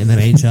expiring in the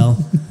NHL.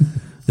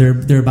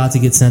 They're about to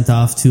get sent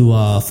off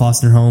to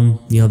foster home.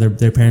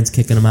 Their parents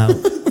kicking them out.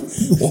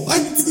 What?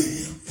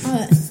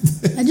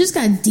 I just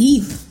got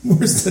deep.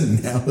 Where's the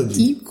analogy?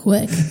 Deep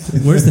quick.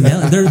 Where's the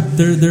analogy?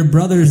 They're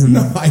brothers. And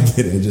no, I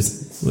get it.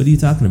 What are you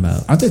talking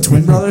about? Aren't they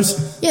twin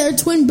brothers? Yeah, they're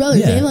twin brothers.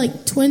 Yeah. They have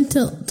like twin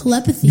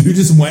telepathy. You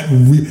just went.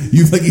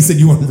 Like you said,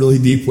 you went really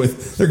deep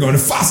with. They're going to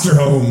foster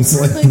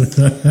homes. Like I'm you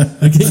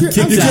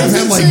could have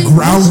had like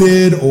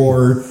Grounded,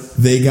 or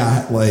they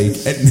got like.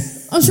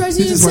 I was trying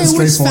to just say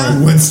which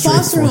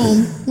foster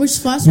home. Which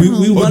foster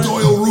home?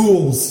 Doyle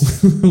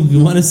rules. We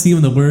want to see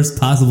them in the worst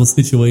possible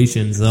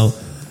situation. So,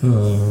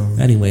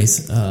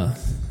 anyways, I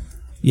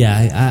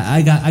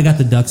got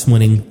the Ducks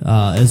winning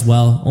as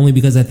well, only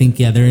because I think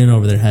they're in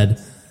over their head.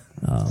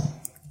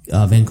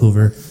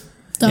 Vancouver,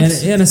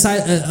 and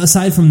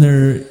aside from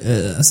the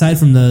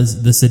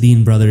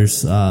Sedin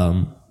brothers,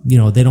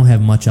 they don't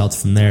have much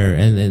else from there,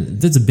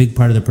 and that's a big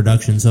part of the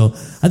production. So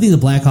I think the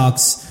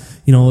Blackhawks.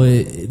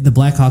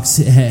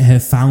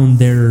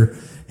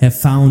 Have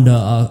found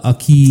a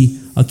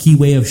key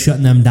way of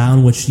shutting them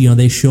down, which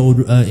they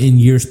showed in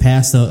years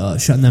past,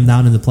 shutting them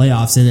down in the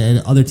playoffs,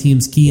 and other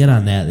teams key in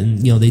on that, and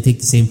they take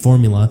the same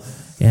formula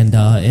and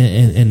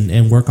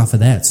work off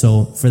of that.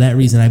 So for that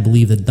reason, I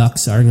believe the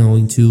Ducks are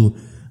going to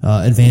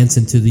advance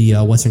into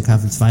the Western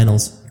Conference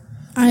Finals.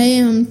 I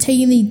am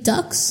taking the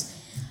Ducks.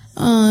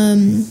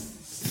 I'm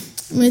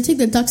going to take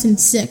the Ducks in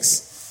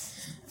 6.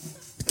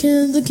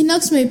 The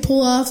Canucks may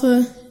pull off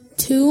a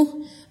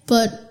 2,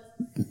 but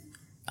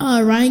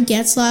Ryan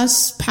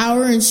Getzlaf's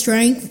power and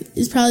strength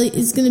is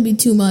going to be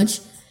too much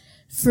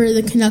for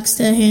the Canucks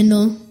to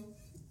handle.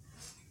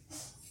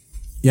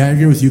 Yeah, I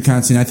agree with you,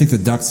 Constantine. I think the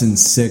Ducks in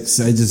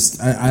 6. I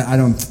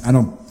don't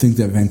think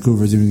that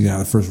Vancouver's even going to get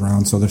out of the first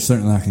round, so they're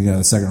certainly not going to get out of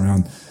the second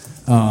round.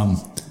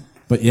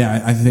 But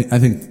yeah, I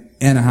think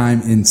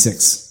Anaheim in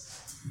 6.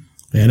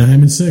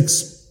 Anaheim in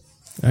 6.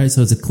 All right,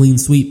 so it's a clean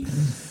sweep.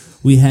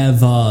 We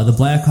have the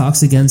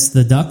Blackhawks against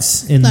the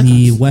Ducks in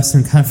the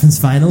Western Conference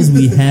Finals.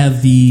 We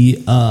have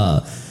the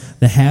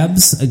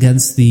Habs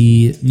against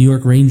the New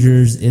York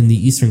Rangers in the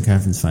Eastern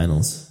Conference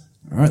Finals.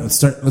 All right, let's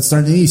start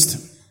in the East.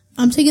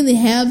 I'm taking the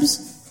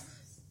Habs.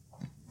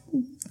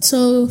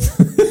 So,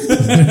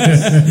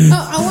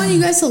 I want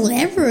you guys to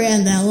elaborate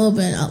on that a little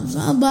bit.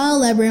 I'll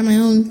elaborate on my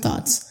own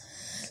thoughts.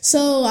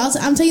 So,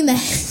 I'm taking the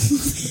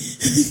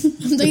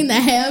I'm taking the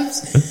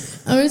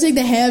Habs. I'm going to take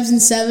the Habs in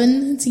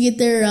 7 to get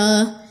their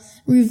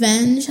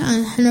revenge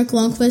on Henrik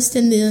Lundqvist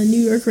and the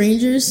New York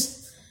Rangers.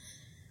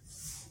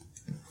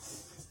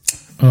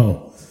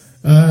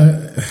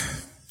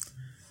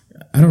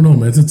 I don't know,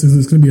 man. It's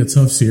going to be a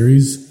tough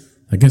series.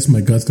 I guess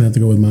my gut's going to have to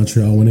go with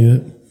Montreal winning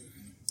it.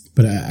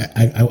 But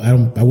I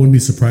wouldn't be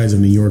surprised if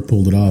New York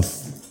pulled it off.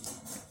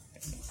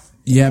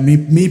 Yeah,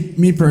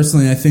 me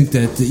personally, I think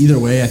that either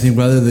way, I think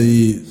whether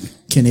the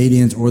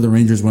Canadiens or the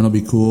Rangers win will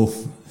be cool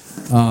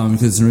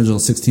because it's an original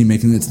 16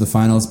 making it to the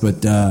finals.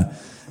 But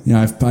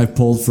I've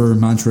pulled for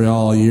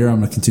Montreal all year. I'm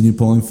going to continue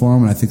pulling for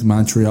them, and I think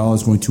Montreal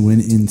is going to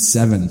win in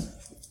 7.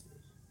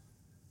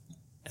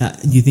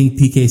 You think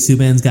PK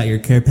Subban's got your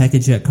care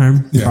package yet,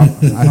 Carm? Yeah,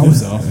 I hope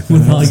so.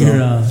 With all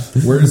your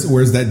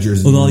where's that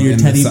jersey? with all your in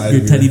the teddy side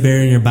your of teddy bear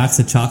and your box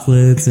of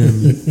chocolates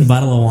and a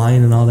bottle of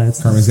wine and all that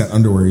stuff. Carmen's got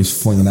underwear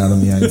he's flinging out on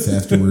the ice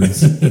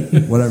afterwards.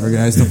 Whatever,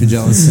 guys. Don't be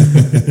jealous.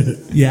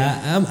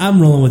 Yeah,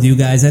 I'm rolling with you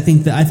guys. I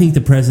think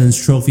the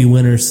President's Trophy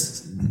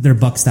winners, their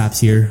buck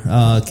stops here.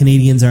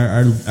 Canadians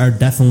are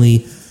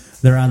definitely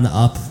they're on the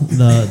up.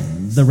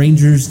 The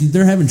Rangers,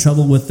 they're having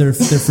trouble with their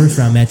first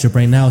round matchup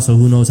right now. So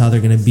who knows how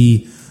they're going to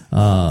be.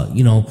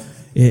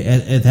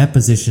 At that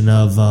position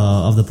of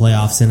the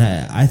playoffs, and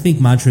I think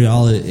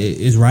Montreal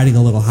is riding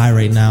a little high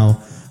right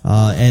now,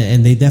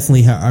 and they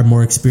definitely are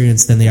more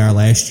experienced than they are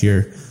last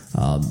year.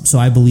 So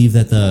I believe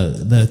that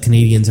the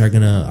Canadians are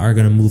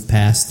gonna move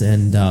past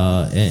and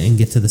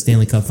get to the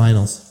Stanley Cup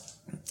Finals.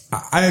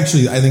 I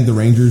think the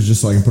Rangers,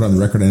 just so I can put on the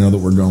record, I know that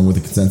we're going with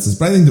a consensus,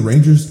 but I think the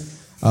Rangers.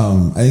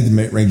 I think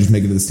the Rangers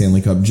make it to the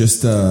Stanley Cup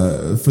just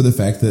for the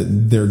fact that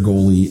their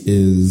goalie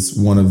is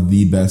one of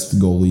the best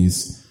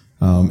goalies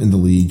in the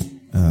league,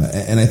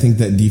 and I think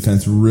that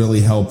defense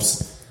really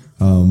helps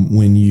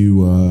when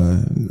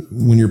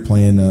you're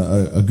playing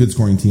a good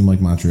scoring team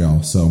like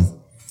Montreal.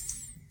 So,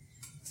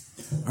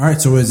 all right.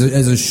 So as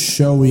a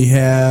show, we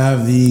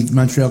have the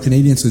Montreal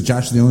Canadiens because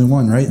Josh is the only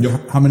one, right?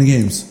 Yep. How many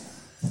games?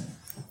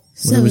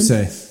 7. What do we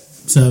say?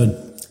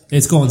 7.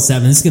 It's going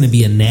 7. It's going to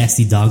be a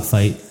nasty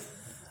dogfight.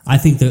 I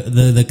think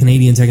the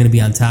Canadians are going to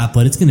be on top,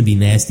 but it's going to be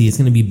nasty. It's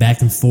going to be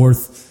back and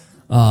forth.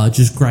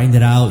 Just grind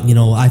it out.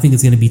 I think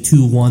it's going to be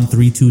 2-1,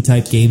 3-2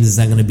 type games. It's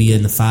not going to be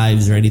in the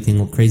 5s or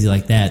anything crazy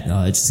like that.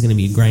 It's just going to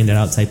be a grind it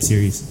out type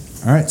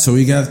series. All right, so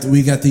we got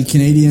the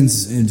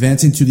Canadians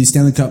advancing to the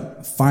Stanley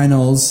Cup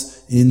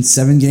Finals in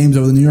 7 games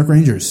over the New York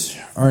Rangers.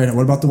 All right,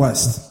 what about the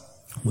West?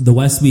 The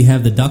West, we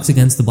have the Ducks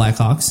against the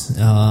Blackhawks,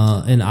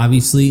 and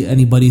obviously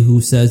anybody who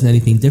says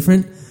anything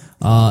different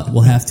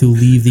will have to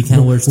leave the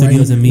Kennel Alert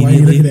Studios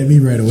immediately. Why are you looking at me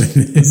right away?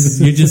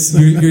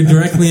 you're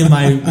directly in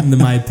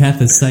my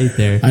path of sight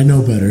there. I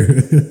know better.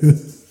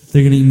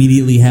 They're going to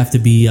immediately have to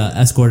be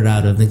escorted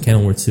out of the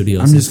Kennel Alert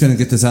Studios. I'm just going to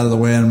get this out of the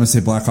way, and I'm going to say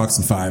Blackhawks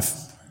in 5.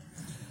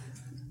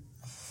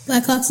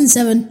 Blackhawks in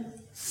 7.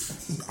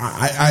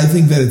 I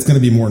think that it's going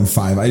to be more than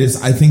 5. I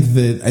think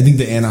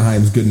that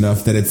Anaheim's good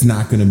enough that it's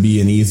not going to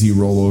be an easy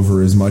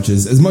rollover as much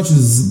as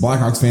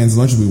Blackhawks fans, as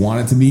much as we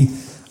want it to be.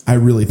 I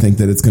really think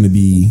that it's going to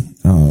be.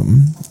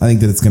 I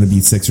think that it's going to be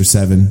 6 or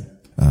 7.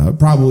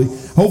 Probably,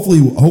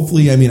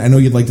 hopefully. I mean, I know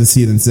you'd like to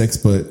see it in 6,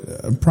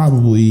 but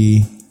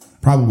probably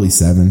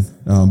 7.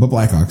 But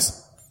Blackhawks.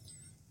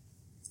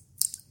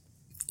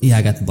 Yeah,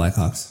 I got the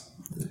Blackhawks.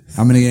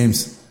 How many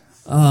games?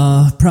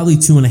 Probably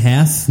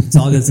 2.5. That's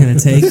all it's going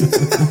to take.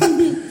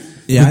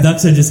 Yeah, the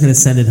Ducks are just going to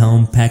send it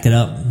home, pack it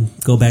up,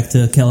 go back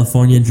to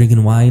California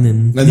drinking wine,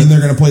 and then they're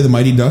going to play the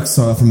Mighty Ducks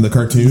from the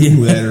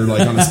cartoon that are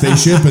like on a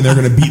spaceship, and they're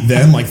going to beat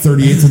them like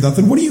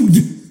 38-0. What do you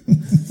do?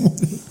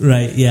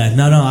 Right? Yeah.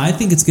 No. I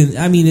think it's good.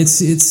 I mean, that's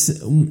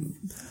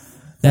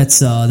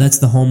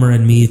the homer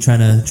in me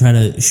trying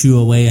to shoo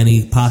away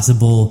any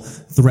possible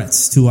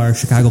threats to our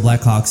Chicago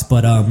Blackhawks.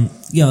 But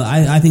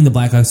I think the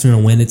Blackhawks are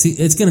going to win.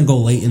 It's going to go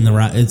late in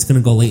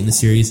the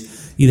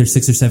series, either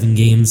 6 or 7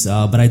 games.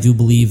 But I do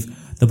believe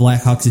the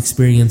Blackhawks'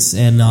 experience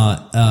and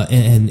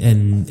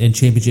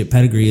championship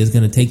pedigree is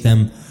going to take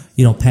them,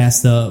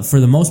 past for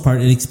the most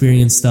part,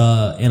 inexperienced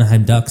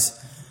Anaheim Ducks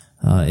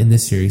in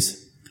this series.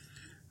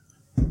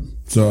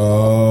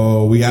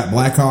 So we got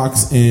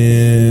Blackhawks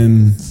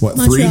in what?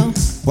 Montreal.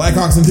 3?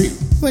 Blackhawks in 3.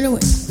 Wait,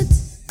 what?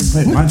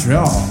 Wait,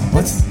 Montreal.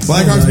 What?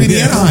 Blackhawks beat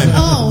Anaheim.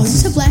 Oh, you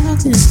said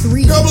Blackhawks in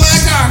 3. Go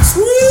Blackhawks!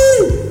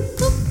 Woo!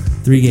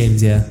 3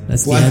 games, yeah.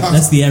 That's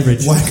the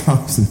average.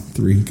 Blackhawks in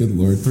 3. Good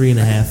lord.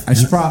 3.5. I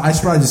should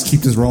probably just keep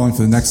this rolling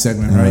for the next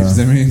segment, right? 'Cause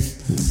I mean,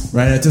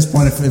 right at this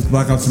point, if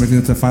Blackhawks are making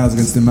it to the finals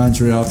against the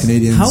Montreal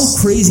Canadiens, How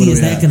crazy is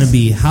that going to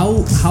be?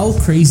 How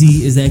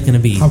crazy is that going to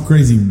be? How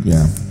crazy?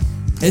 Yeah.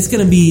 It's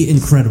going to be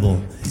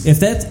incredible. If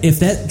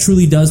that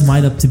truly does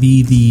wind up to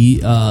be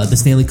the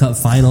Stanley Cup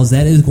Finals,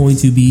 that is going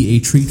to be a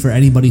treat for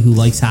anybody who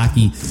likes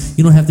hockey.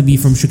 You don't have to be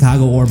from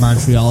Chicago or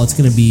Montreal. It's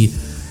going to be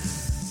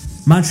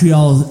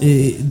Montreal,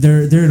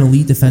 they're an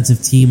elite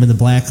defensive team, and the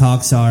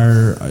Blackhawks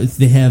are.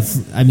 They have.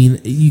 I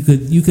mean, you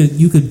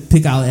could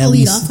pick out at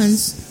Elite least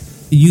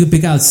offense. You could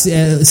pick out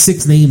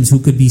 6 names who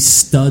could be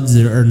studs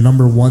or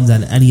number ones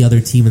on any other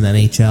team in the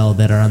NHL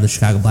that are on the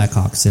Chicago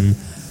Blackhawks, and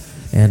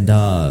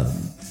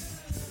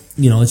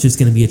it's just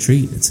going to be a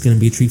treat. It's going to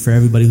be a treat for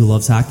everybody who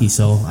loves hockey.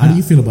 So, how do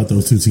you feel about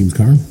those two teams,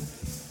 Carm?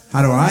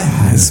 How do I?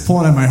 It's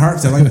pulling at my heart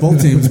because I like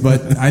both teams,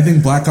 but I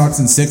think Blackhawks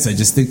in 6. I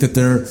just think that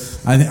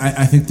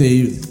I think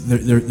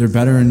they're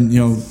better, and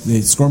they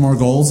score more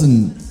goals,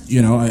 and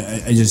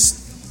I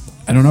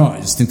don't know. I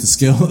just think the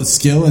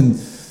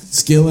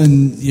skill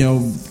and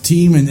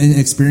team and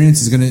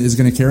experience is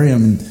gonna carry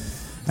them. And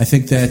I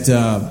think that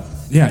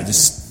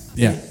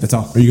that's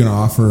all. Are you going to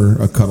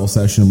offer a cuddle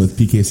session with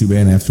PK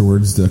Subban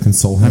afterwards to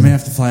console him? I may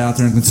have to fly out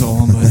there and console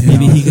him, but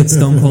maybe he could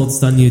stone cold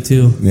stun you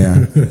too.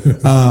 Yeah.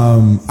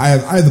 I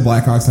have the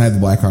Blackhawks, and I have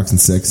the Blackhawks in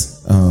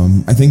 6.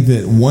 I think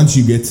that once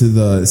you get to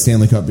the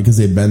Stanley Cup, because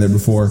they've been there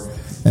before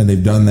and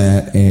they've done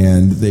that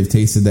and they've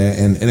tasted that,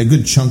 and a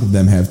good chunk of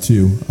them have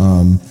too.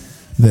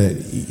 That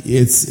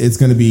it's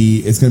going to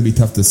be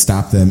tough to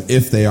stop them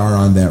if they are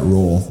on that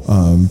roll.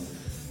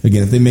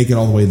 Again, if they make it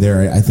all the way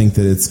there, I think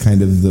that it's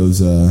kind of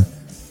those.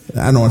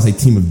 I don't want to say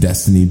team of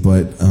destiny,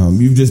 but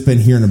you've just been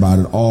hearing about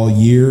it all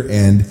year,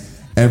 and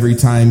every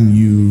time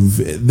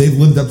they've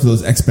lived up to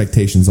those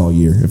expectations all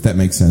year, if that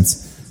makes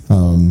sense.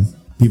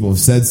 People have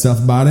said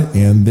stuff about it,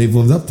 and they've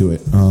lived up to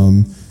it.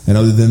 And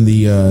other than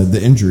the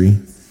injury,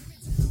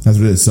 that's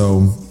what it is.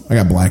 So I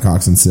got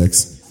Blackhawks in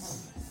 6.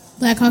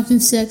 Blackhawks in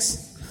 6.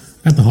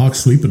 I got the Hawks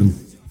sweeping them.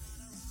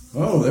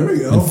 Oh, there we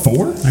go. And 4?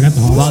 I got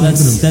the Hawks. Wow,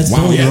 that's wow.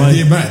 cool, Yeah, Roy.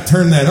 you better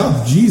turn that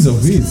up. Jeez, oh,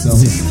 geez.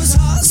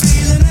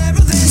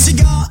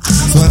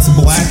 So that's the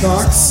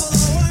Blackhawks.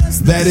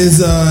 That is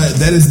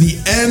the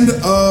end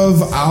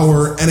of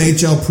our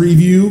NHL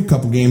preview.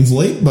 Couple games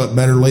late, but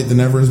better late than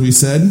never, as we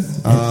said.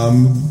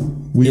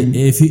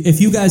 If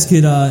you guys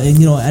could,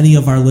 any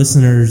of our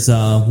listeners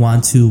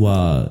want to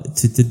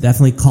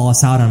definitely call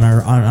us out on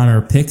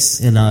our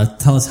picks and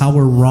tell us how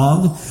we're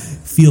wrong,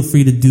 feel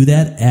free to do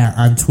that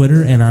on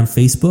Twitter and on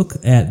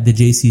Facebook at the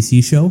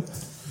JCC Show.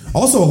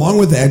 Also, along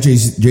with the at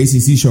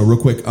JCC Show, real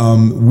quick,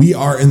 we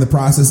are in the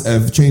process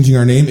of changing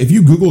our name. If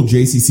you Google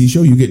JCC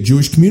Show, you get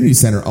Jewish Community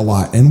Center a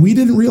lot, and we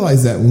didn't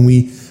realize that when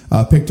we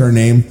picked our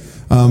name.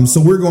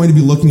 So we're going to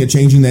be looking at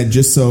changing that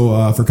just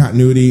so for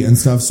continuity and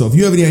stuff. So if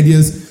you have any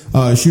ideas,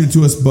 shoot it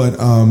to us. But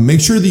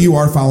make sure that you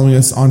are following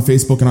us on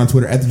Facebook and on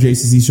Twitter at the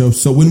JCC Show.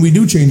 So when we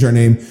do change our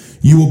name,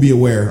 you will be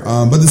aware.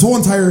 But this whole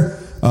entire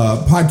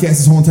podcast,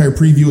 this whole entire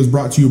preview is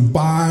brought to you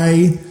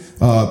by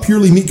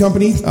Purely Meat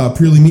Company.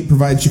 Purely Meat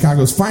provides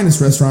Chicago's finest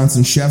restaurants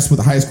and chefs with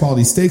the highest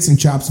quality steaks and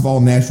chops of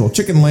all natural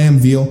chicken, lamb,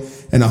 veal,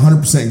 and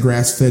 100%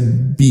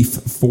 grass-fed beef.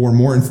 For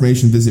more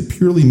information, visit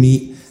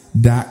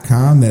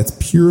purelymeat.com. That's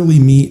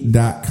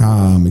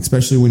purelymeat.com.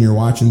 Especially when you're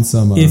watching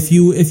some. If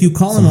you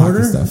call an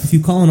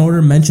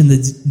order, mention the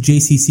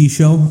JCC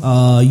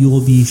Show. You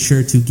will be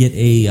sure to get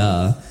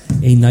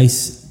a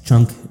nice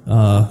chunk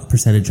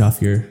percentage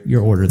off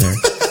your order there.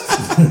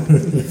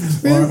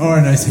 or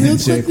a nice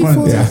handshake.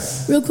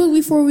 Real quick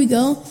before we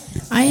go,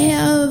 I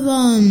have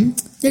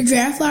the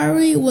draft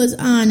lottery was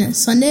on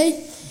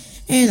Sunday,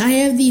 and I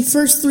have the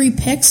first 3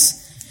 picks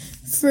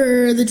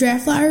for the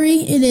draft lottery.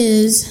 It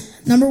is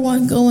number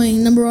 1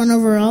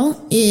 overall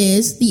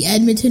is the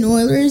Edmonton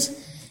Oilers.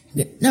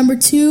 Number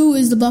 2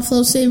 is the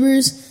Buffalo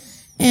Sabres.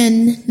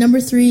 And number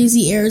 3 is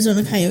the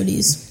Arizona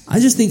Coyotes. I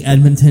just think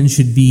Edmonton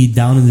should be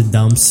down in the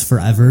dumps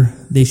forever.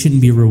 They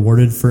shouldn't be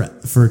rewarded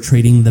for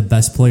trading the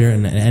best player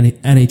in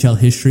NHL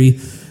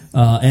history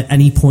at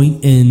any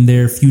point in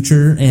their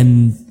future.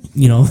 And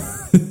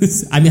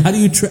I mean, how do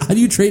you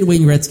trade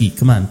Wayne Gretzky?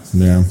 Come on,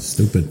 yeah,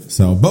 stupid.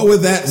 So, but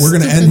with that, we're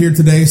going to end here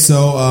today.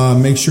 So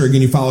make sure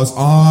again you follow us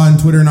on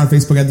Twitter and on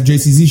Facebook at the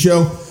JCC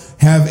Show.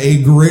 Have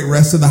a great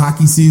rest of the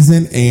hockey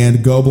season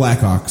and go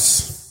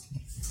Blackhawks.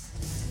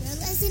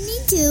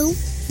 To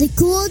the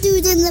cool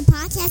dude in the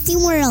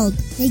podcasting world,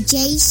 the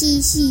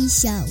JCC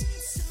Show.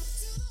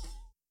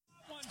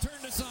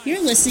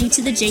 You're listening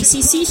to the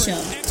JCC Show.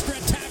 Extra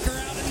attacker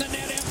out in the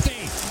net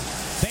empty.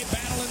 They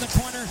battle in the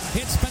corner.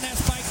 It's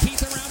finessed by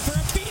Keith around for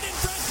a feed in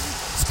front.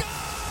 Score!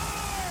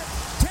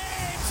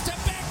 Taves to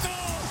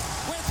Beckel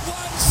with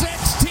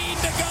 1:16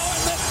 to go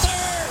in the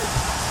third.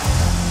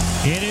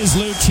 It is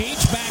Lucic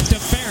back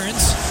to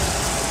Ferentz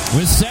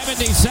with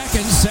 70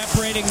 seconds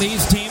separating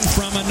these teams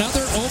from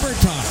another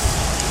overtime.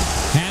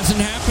 Hasn't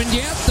happened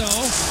yet,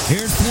 though.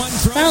 Here's one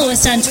throw. Follow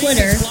us on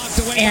Twitter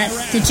at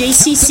the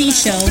JCC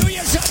Show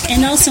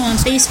and also on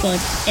Facebook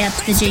at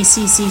the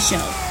JCC Show.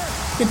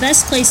 The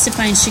best place to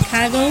find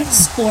Chicago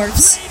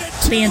sports,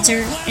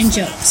 banter, and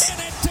jokes.